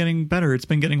hasn't been getting better. It's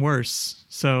been getting worse.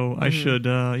 So I should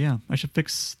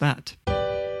fix that.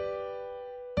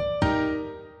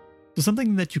 So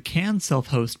something that you can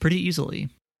self-host pretty easily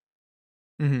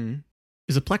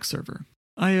is a Plex server.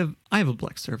 I have a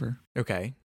Plex server.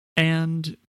 Okay.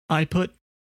 And I put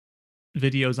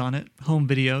videos on it, home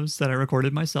videos that I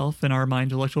recorded myself and are my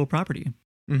intellectual property.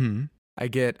 I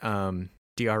get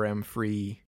DRM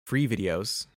free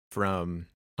Videos from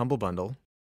Humble Bundle,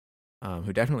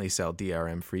 who definitely sell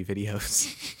DRM free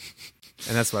videos.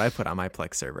 And that's what I put on my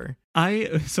Plex server.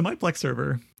 So my Plex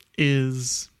server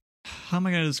is, how am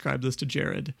I going to describe this to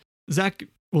Jared? Zach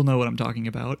will know what I'm talking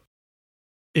about.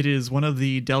 It is one of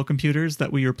the Dell computers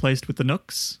that we replaced with the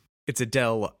Nooks. It's a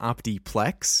Dell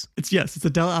OptiPlex. It's a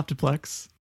Dell OptiPlex.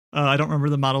 I don't remember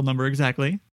the model number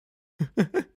exactly.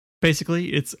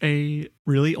 Basically, it's a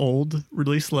really old,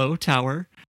 really slow tower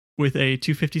with a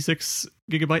 256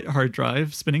 gigabyte hard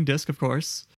drive, spinning disk, of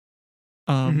course.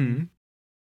 I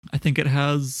think I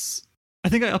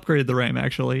upgraded the RAM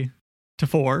actually to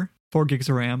 4 gigs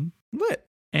of RAM. What?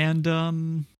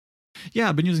 And yeah,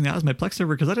 I've been using that as my Plex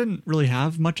server because I didn't really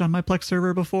have much on my Plex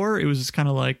server before. It was just kind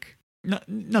of like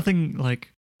nothing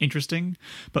like interesting.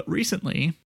 But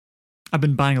recently, I've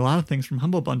been buying a lot of things from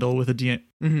Humble Bundle with a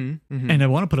and I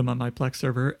want to put them on my Plex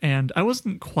server. And I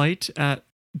wasn't quite at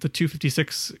the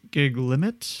 256 gig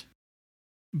limit,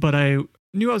 but I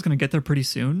knew I was going to get there pretty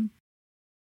soon.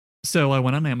 So I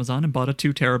went on Amazon and bought a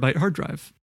 2 terabyte hard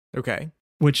drive. Okay.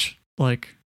 Which,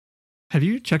 like, have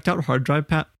you checked out hard drive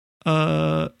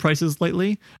prices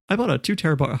lately? I bought a 2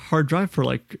 terabyte hard drive for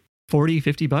like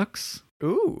 $40-$50.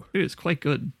 Ooh. It is quite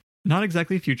good. Not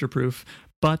exactly future-proof,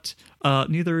 but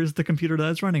neither is the computer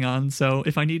that it's running on. So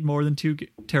if I need more than 2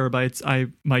 terabytes, I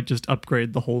might just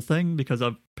upgrade the whole thing because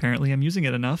apparently I'm using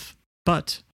it enough.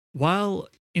 But while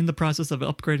in the process of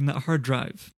upgrading that hard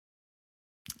drive,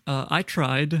 I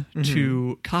tried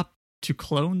to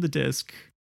clone the disk,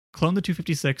 clone the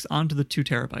 256 onto the 2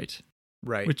 terabyte.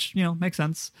 Right. Which, makes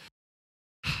sense.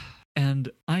 And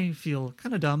I feel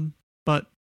kind of dumb, but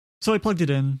so I plugged it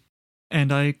in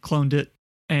and I cloned it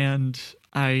and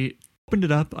I opened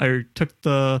it up. I took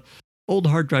the old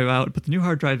hard drive out, put the new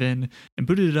hard drive in and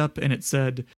booted it up and it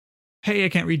said, "Hey, I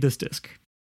can't read this disk."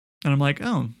 And I'm like,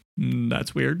 "Oh,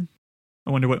 that's weird.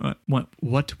 I wonder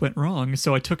what went wrong."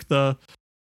 So I took the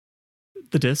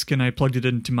disk and I plugged it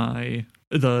into my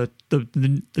the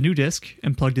new disk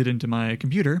and plugged it into my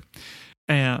computer,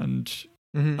 and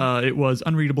it was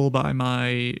unreadable by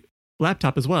my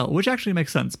laptop as well, which actually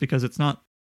makes sense because it's not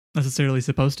necessarily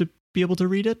supposed to be able to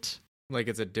read it. Like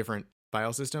it's a different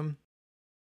file system?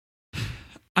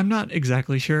 I'm not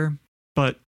exactly sure,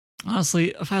 but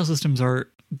honestly, file systems are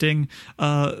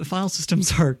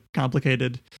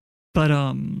complicated. But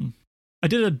I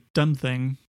did a dumb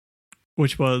thing,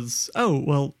 which was, I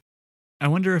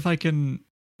wonder if I can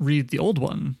read the old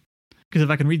one. Because if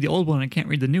I can read the old one and can't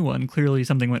read the new one, clearly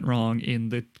something went wrong in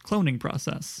the cloning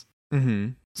process.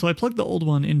 So I plugged the old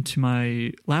one into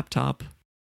my laptop,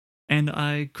 and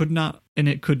it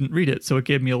couldn't read it. So it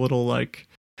gave me a little like,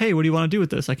 "Hey, what do you want to do with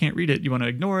this? I can't read it. You want to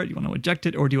ignore it? You want to eject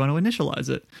it? Or do you want to initialize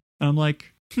it?" And I'm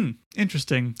like,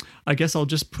 interesting. I guess I'll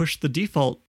just push the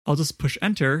default I'll just push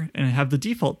enter and have the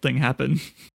default thing happen,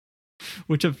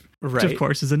 which of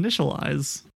course is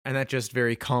initialize. And that just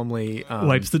very calmly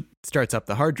starts up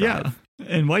the hard drive. Yeah,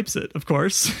 and wipes it, of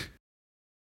course.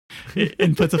 It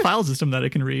inputs a file system that it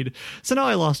can read. So now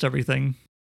I lost everything.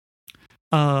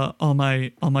 All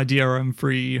my DRM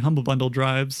free Humble Bundle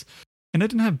drives. And I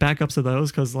didn't have backups of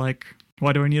those because, like,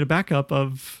 why do I need a backup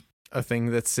of a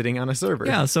thing that's sitting on a server?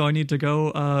 Yeah, so I need to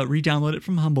go re-download it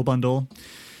from Humble Bundle.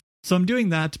 So I'm doing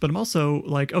that, but I'm also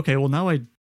like, okay, well, now I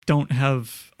don't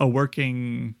have a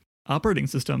working operating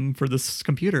system for this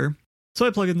computer. So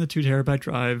I plug in the 2 terabyte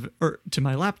drive to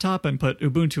my laptop and put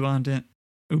Ubuntu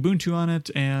on it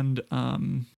and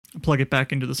plug it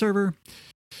back into the server.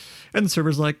 And the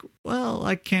server's like, well,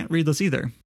 I can't read this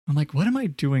either. I'm like, what am I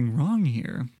doing wrong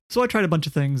here? So I tried a bunch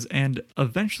of things and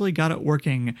eventually got it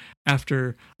working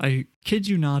after, I kid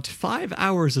you not, 5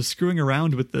 hours of screwing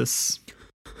around with this.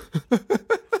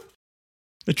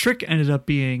 The trick ended up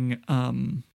being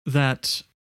that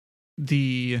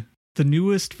the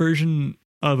newest version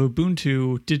of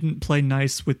Ubuntu didn't play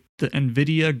nice with the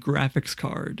NVIDIA graphics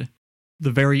card.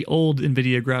 The very old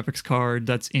NVIDIA graphics card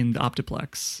that's in the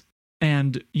Optiplex.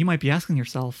 And you might be asking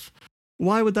yourself,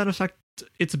 why would that affect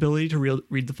its ability to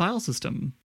read the file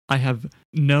system? I have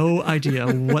no idea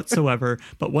whatsoever,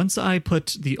 but once I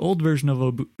put the old version of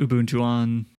Ubuntu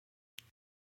on,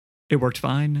 it worked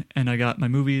fine, and I got my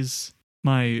movies,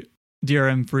 my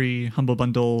DRM-free Humble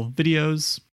Bundle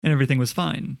videos, and everything was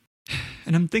fine.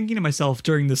 And I'm thinking to myself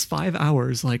during this 5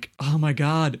 hours, like, oh my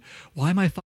god, why am I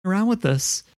fucking around with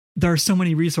this? There are so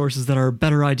many resources that are a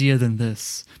better idea than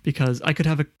this, because I could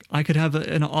have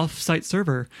an off-site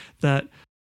server that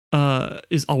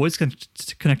is always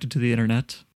connected to the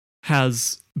internet,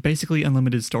 has basically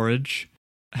unlimited storage,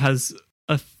 has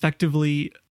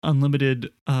effectively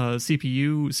unlimited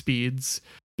CPU speeds,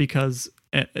 because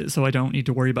so I don't need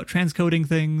to worry about transcoding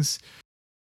things.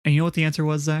 And you know what the answer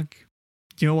was, Zach?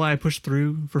 Do you know why I pushed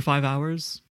through for 5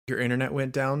 hours? Your internet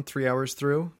went down 3 hours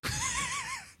through?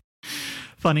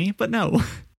 Funny, but no.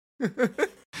 The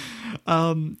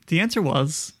answer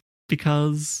was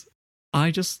because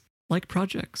I just like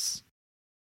projects.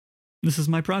 This is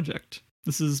my project.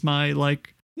 This is my,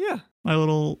 like, my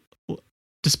little,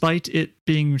 despite it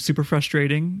being super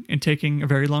frustrating and taking a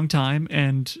very long time,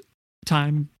 and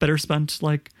time better spent,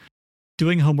 like,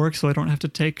 doing homework so I don't have to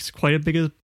take quite as big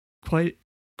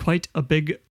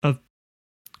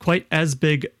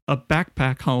a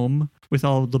backpack home with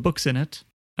all the books in it.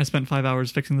 I spent 5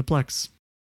 hours fixing the Plex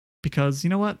because, you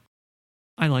know what?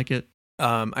 I like it.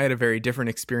 I had a very different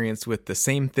experience with the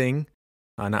same thing,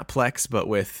 not Plex, but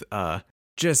with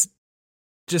just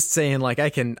saying, like, I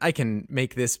can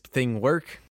make this thing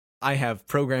work. I have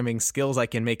programming skills. I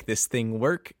can make this thing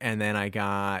work. And then I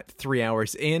got 3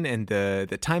 hours in, and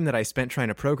the time that I spent trying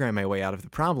to program my way out of the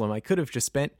problem, I could have just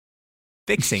spent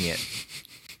fixing it.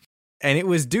 And it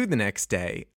was due the next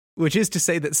day. Which is to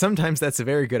say that sometimes that's a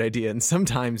very good idea, and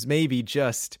sometimes maybe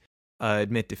just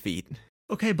admit defeat.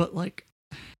 Okay, but, like,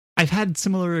 I've had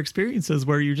similar experiences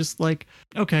where you're just like,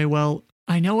 okay, well,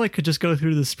 I know I could just go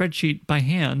through the spreadsheet by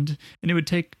hand, and it would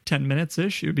take 10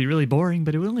 minutes-ish. It would be really boring,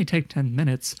 but it would only take 10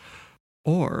 minutes.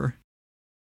 Or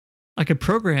I could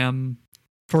program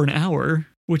for an hour,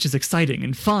 which is exciting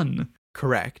and fun.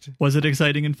 Correct. Was it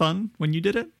exciting and fun when you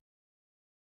did it?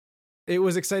 It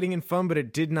was exciting and fun, but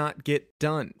it did not get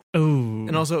done. Oh.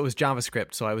 And also it was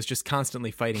JavaScript, so I was just constantly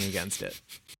fighting against it.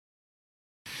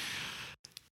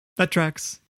 That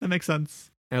tracks. That makes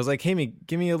sense. And I was like, hey,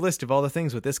 give me a list of all the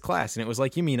things with this class. And it was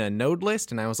like, you mean a node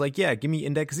list? And I was like, yeah, give me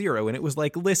index 0. And it was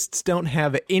like, lists don't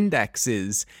have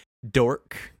indexes,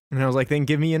 dork. And I was like, then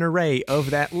give me an array of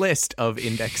that list of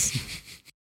index.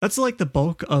 That's like the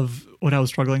bulk of what I was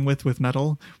struggling with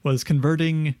Metal, was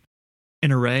converting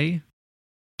an array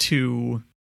to,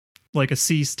 like, a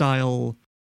C-style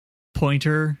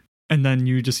pointer, and then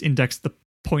you just index the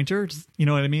pointer. You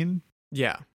know what I mean?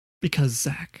 Yeah. Because,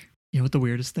 Zach, you know what the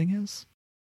weirdest thing is?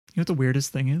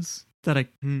 That I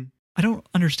don't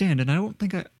understand, and I don't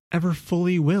think I ever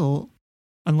fully will,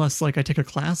 unless, like, I take a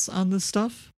class on this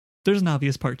stuff. There's an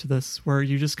obvious part to this where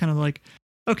you just kind of like,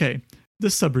 okay,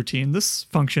 this subroutine, this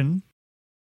function,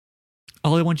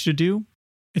 all I want you to do,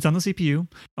 it's on the CPU.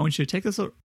 I want you to take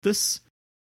this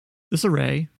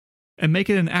array and make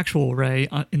it an actual array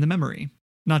in the memory,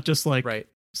 not just like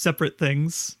separate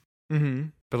things. Mm-hmm.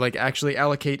 But like actually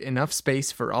allocate enough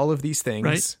space for all of these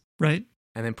things. Right.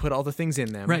 And then put all the things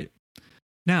in them. Right.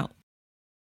 Now,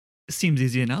 it seems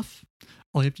easy enough.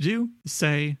 All you have to do is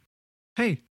say,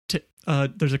 hey,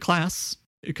 there's a class,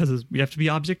 because we have to be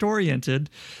object oriented.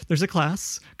 There's a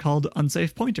class called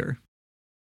unsafe pointer,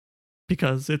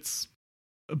 because it's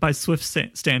by Swift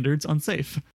standards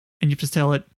unsafe. And you have to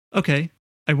tell it, okay,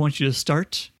 I want you to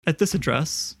start at this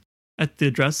address, at the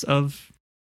address of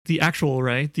the actual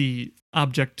array, the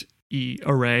object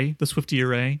array, the Swifty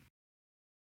array.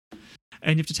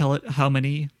 And you have to tell it how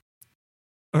many,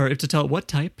 or you have to tell it what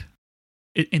type,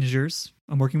 integers.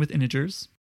 I'm working with integers.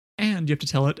 And you have to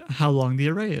tell it how long the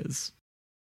array is.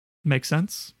 Makes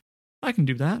sense? I can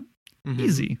do that. Mhm.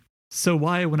 Easy. So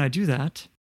why, when I do that,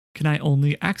 can I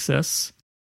only access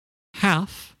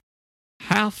half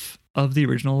of the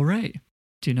original array?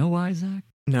 Do you know why, Zach?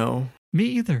 No. Me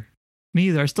either.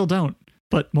 I still don't.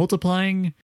 But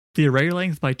multiplying the array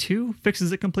length by 2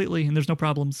 fixes it completely, and there's no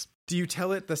problems. Do you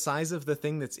tell it the size of the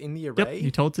thing that's in the array?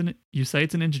 Yep. You say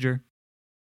it's an integer.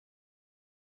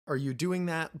 Are you doing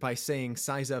that by saying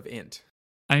size of int?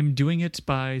 I'm doing it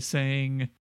by saying,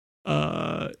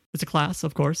 it's a class,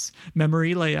 of course.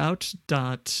 Memory layout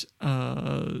dot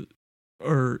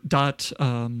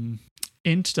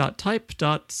int dot type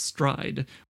dot stride,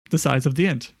 the size of the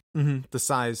int. Mm-hmm. The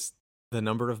size, the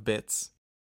number of bits.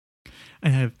 I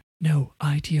have no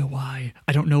idea why.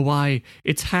 I don't know why.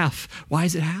 It's half. Why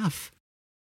is it half?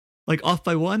 Like off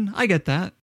by 1? I get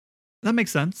that. That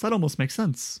makes sense. That almost makes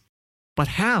sense. But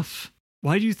half?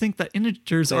 Why do you think that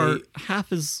integers are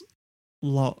half as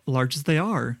large as they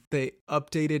are? They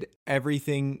updated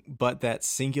everything but that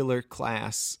singular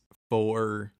class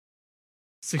for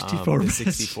 64 the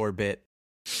 64-bit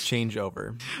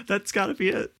changeover. That's got to be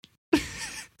it.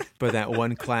 But that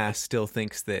one class still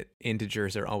thinks that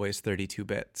integers are always 32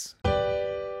 bits.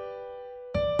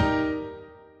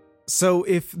 So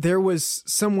if there was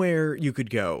somewhere you could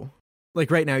go,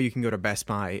 like right now you can go to Best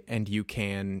Buy and you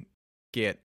can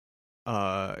get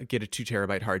a 2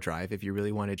 terabyte hard drive if you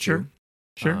really wanted to.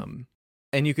 Sure.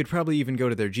 And you could probably even go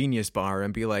to their Genius Bar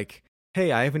and be like,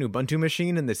 hey, I have an Ubuntu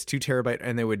machine and this 2 terabyte,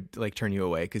 and they would like turn you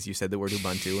away because you said the word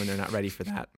Ubuntu and they're not ready for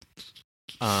that.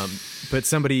 But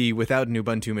somebody without an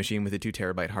Ubuntu machine with a 2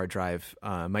 terabyte hard drive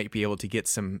might be able to get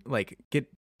some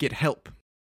get help.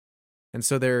 And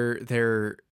so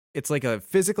it's like a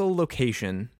physical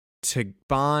location to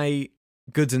buy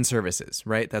goods and services,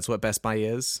 right? That's what Best Buy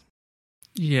is.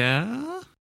 Yeah.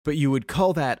 But you would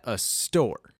call that a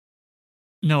store.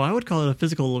 No, I would call it a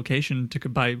physical location to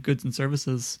buy goods and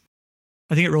services.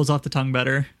 I think it rolls off the tongue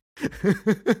better.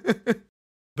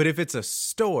 But if it's a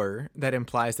store, that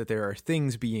implies that there are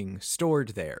things being stored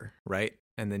there, right?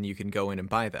 And then you can go in and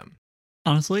buy them.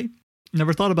 Honestly,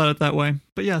 never thought about it that way.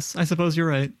 But yes, I suppose you're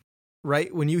right.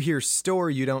 Right? When you hear store,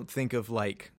 you don't think of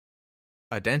like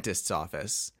a dentist's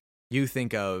office. You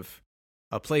think of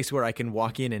a place where I can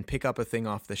walk in and pick up a thing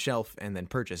off the shelf and then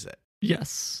purchase it.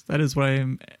 Yes, that's what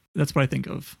I think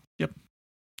of. Yep.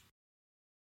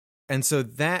 And so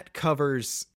that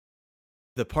covers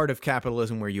the part of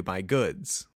capitalism where you buy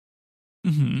goods.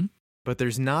 Mm-hmm. But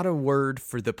there's not a word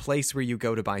for the place where you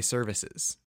go to buy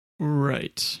services.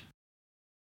 Right.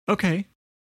 Okay.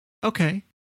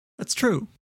 That's true.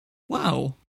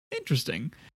 Wow.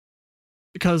 Interesting.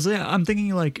 Because I'm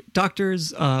thinking like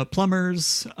doctors,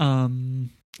 plumbers,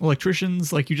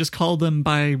 electricians, like you just call them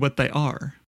by what they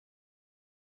are.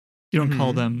 You don't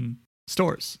call them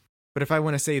stores. But if I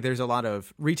want to say there's a lot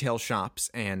of retail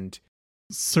shops and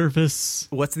service,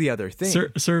 what's the other thing?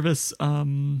 Service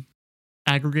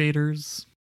aggregators.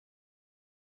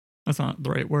 That's not the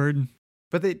right word.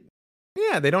 But they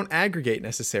don't aggregate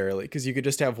necessarily, because you could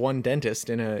just have one dentist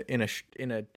in a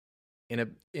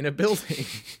building.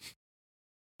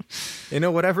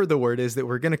 Whatever the word is that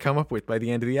we're going to come up with by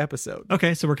the end of the episode.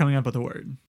 Okay, so we're coming up with a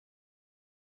word.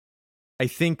 I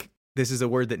think this is a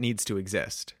word that needs to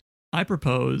exist. I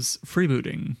propose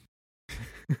freebooting.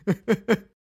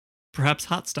 Perhaps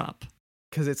hot stop.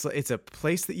 Because it's a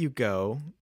place that you go.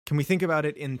 Can we think about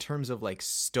it in terms of like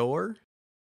store?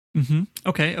 Mm-hmm.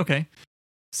 Okay.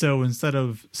 So instead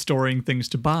of storing things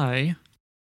to buy,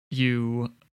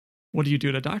 what do you do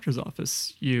at a doctor's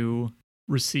office? You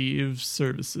receive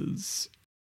services.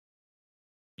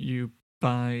 You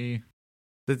buy.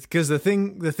 Because the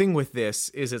thing with this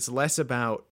is it's less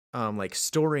about like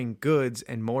storing goods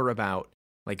and more about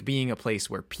like being a place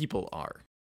where people are.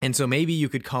 And so maybe you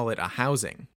could call it a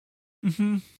housing.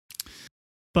 Mm-hmm.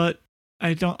 But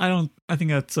I think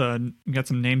that's got some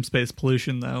namespace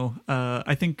pollution though.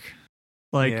 I think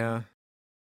like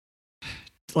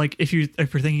if you're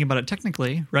thinking about it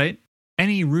technically, right?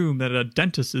 Any room that a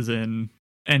dentist is in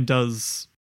and does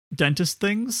dentist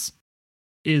things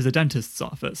is a dentist's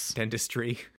office.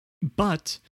 Dentistry.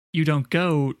 But you don't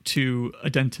go to a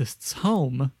dentist's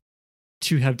home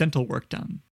to have dental work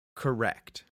done.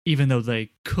 Correct. Even though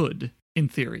they could, in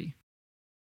theory.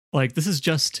 Like, this is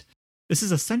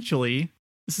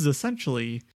this is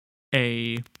essentially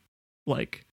a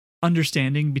like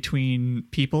understanding between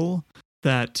people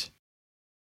that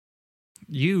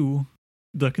you,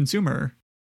 the consumer,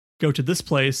 go to this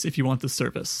place if you want this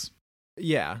service.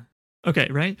 Yeah. Okay,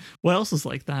 right? What else is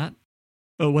like that?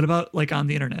 Oh, what about like on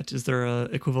the internet? Is there a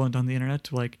equivalent on the internet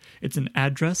to like it's an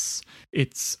address?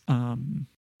 It's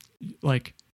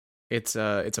like It's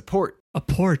a port. a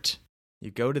port. You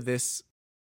go to this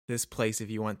place if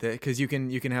you want that, because you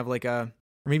can have like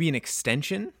or maybe an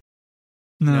extension.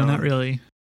 No, No. not really.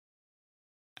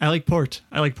 I like port.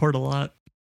 I like port a lot.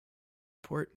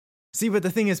 Port. See, but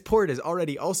the thing is, port is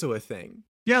already also a thing.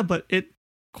 Yeah, but it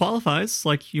qualifies.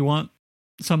 Like you want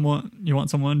someone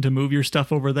to move your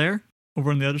stuff over there,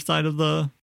 over on the other side of the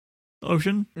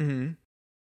ocean. Mm-hmm.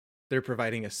 They're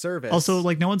providing a service. Also,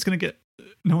 like no one's gonna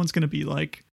be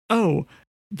like, oh,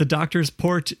 the doctor's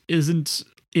port isn't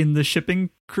in the shipping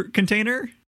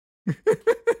container.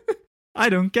 I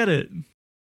don't get it.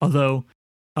 Although,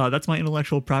 that's my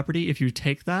intellectual property. If you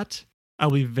take that,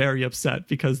 I'll be very upset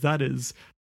because that is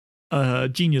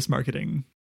genius marketing.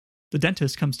 The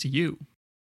dentist comes to you.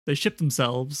 They ship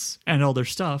themselves and all their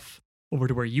stuff over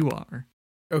to where you are.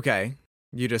 Okay.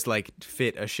 You just like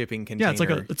fit a shipping container.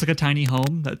 Yeah, it's like a tiny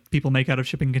home that people make out of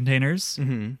shipping containers,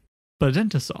 Mm-hmm. but a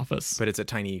dentist's office. But it's a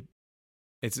tiny.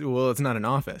 It's not an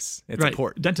office. It's right, a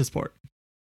port. dentist port.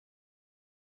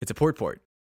 It's a port,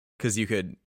 because you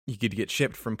could get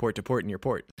shipped from port to port in your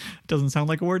port. Doesn't sound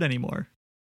like a word anymore.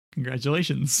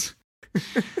 Congratulations.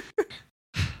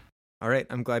 All right,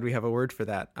 I'm glad we have a word for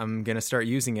that. I'm gonna start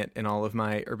using it in all of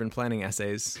my urban planning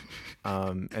essays,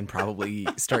 and probably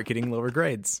start getting lower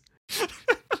grades. You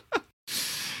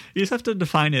just have to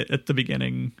define it at the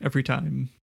beginning every time.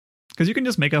 Because you can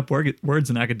just make up words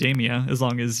in academia as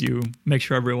long as you make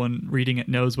sure everyone reading it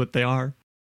knows what they are.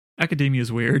 Academia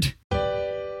is weird.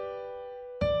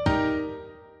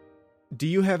 Do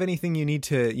you have anything you need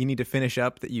to finish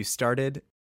up that you started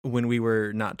when we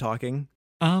were not talking?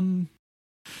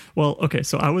 Well, okay,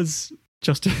 so I was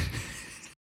just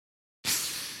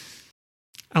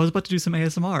I was about to do some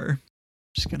ASMR.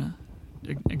 Just gonna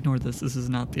ignore this. This is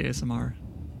not the ASMR.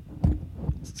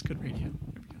 This is good radio.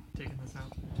 There we go. Taking this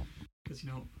out. Because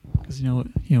you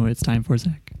know what it's time for,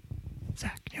 Zach.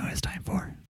 Zach, you know what it's time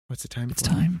for? What's the time It's for?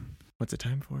 time. What's the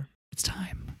time for? It's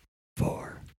time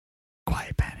for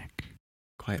Quiet Panic.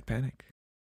 Quiet Panic.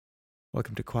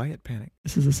 Welcome to Quiet Panic.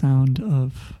 This is the sound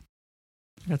of...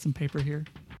 I got some paper here.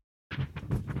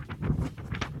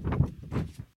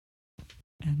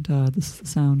 And this is the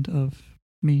sound of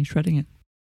me shredding it.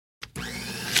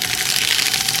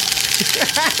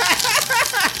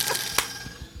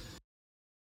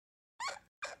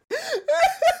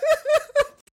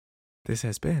 This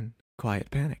has been Quiet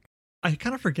Panic. I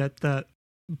kind of forget that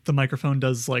the microphone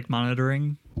does like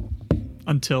monitoring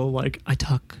until like I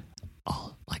talk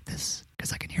all like this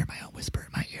because I can hear my own whisper in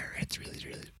my ear. It's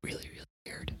really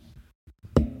weird.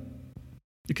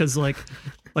 Because like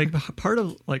part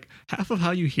of like half of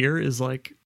how you hear is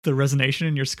like the resonation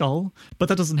in your skull, but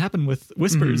that doesn't happen with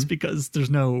whispers because there's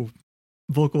no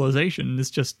vocalization. It's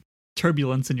just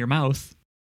turbulence in your mouth.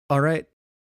 All right.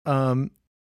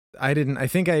 I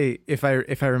think if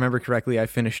I remember correctly, I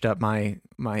finished up my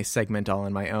segment all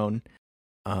on my own,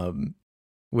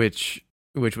 which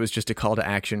was just a call to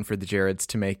action for the Jareds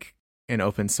to make an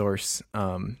open source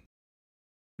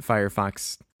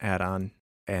Firefox add-on,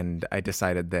 and I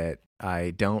decided that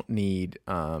I don't need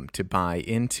to buy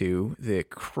into the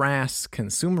crass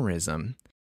consumerism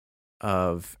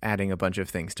of adding a bunch of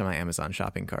things to my Amazon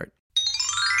shopping cart.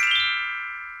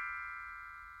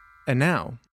 And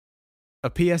now,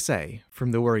 a PSA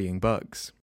from the Worrying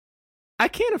Bugs. I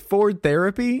can't afford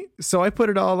therapy, so I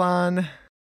put it all on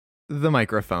the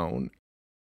microphone.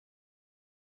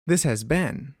 This has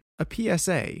been a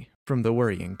PSA from the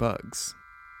Worrying Bugs.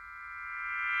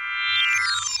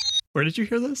 Where did you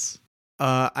hear this?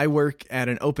 I work at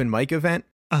an open mic event.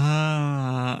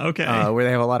 Okay. Where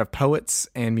they have a lot of poets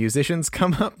and musicians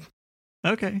come up.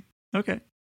 Okay.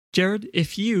 Jared,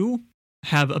 if you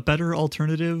have a better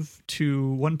alternative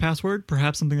to 1Password,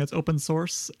 perhaps something that's open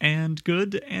source and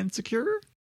good and secure?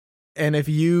 And if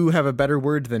you have a better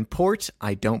word than port,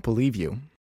 I don't believe you.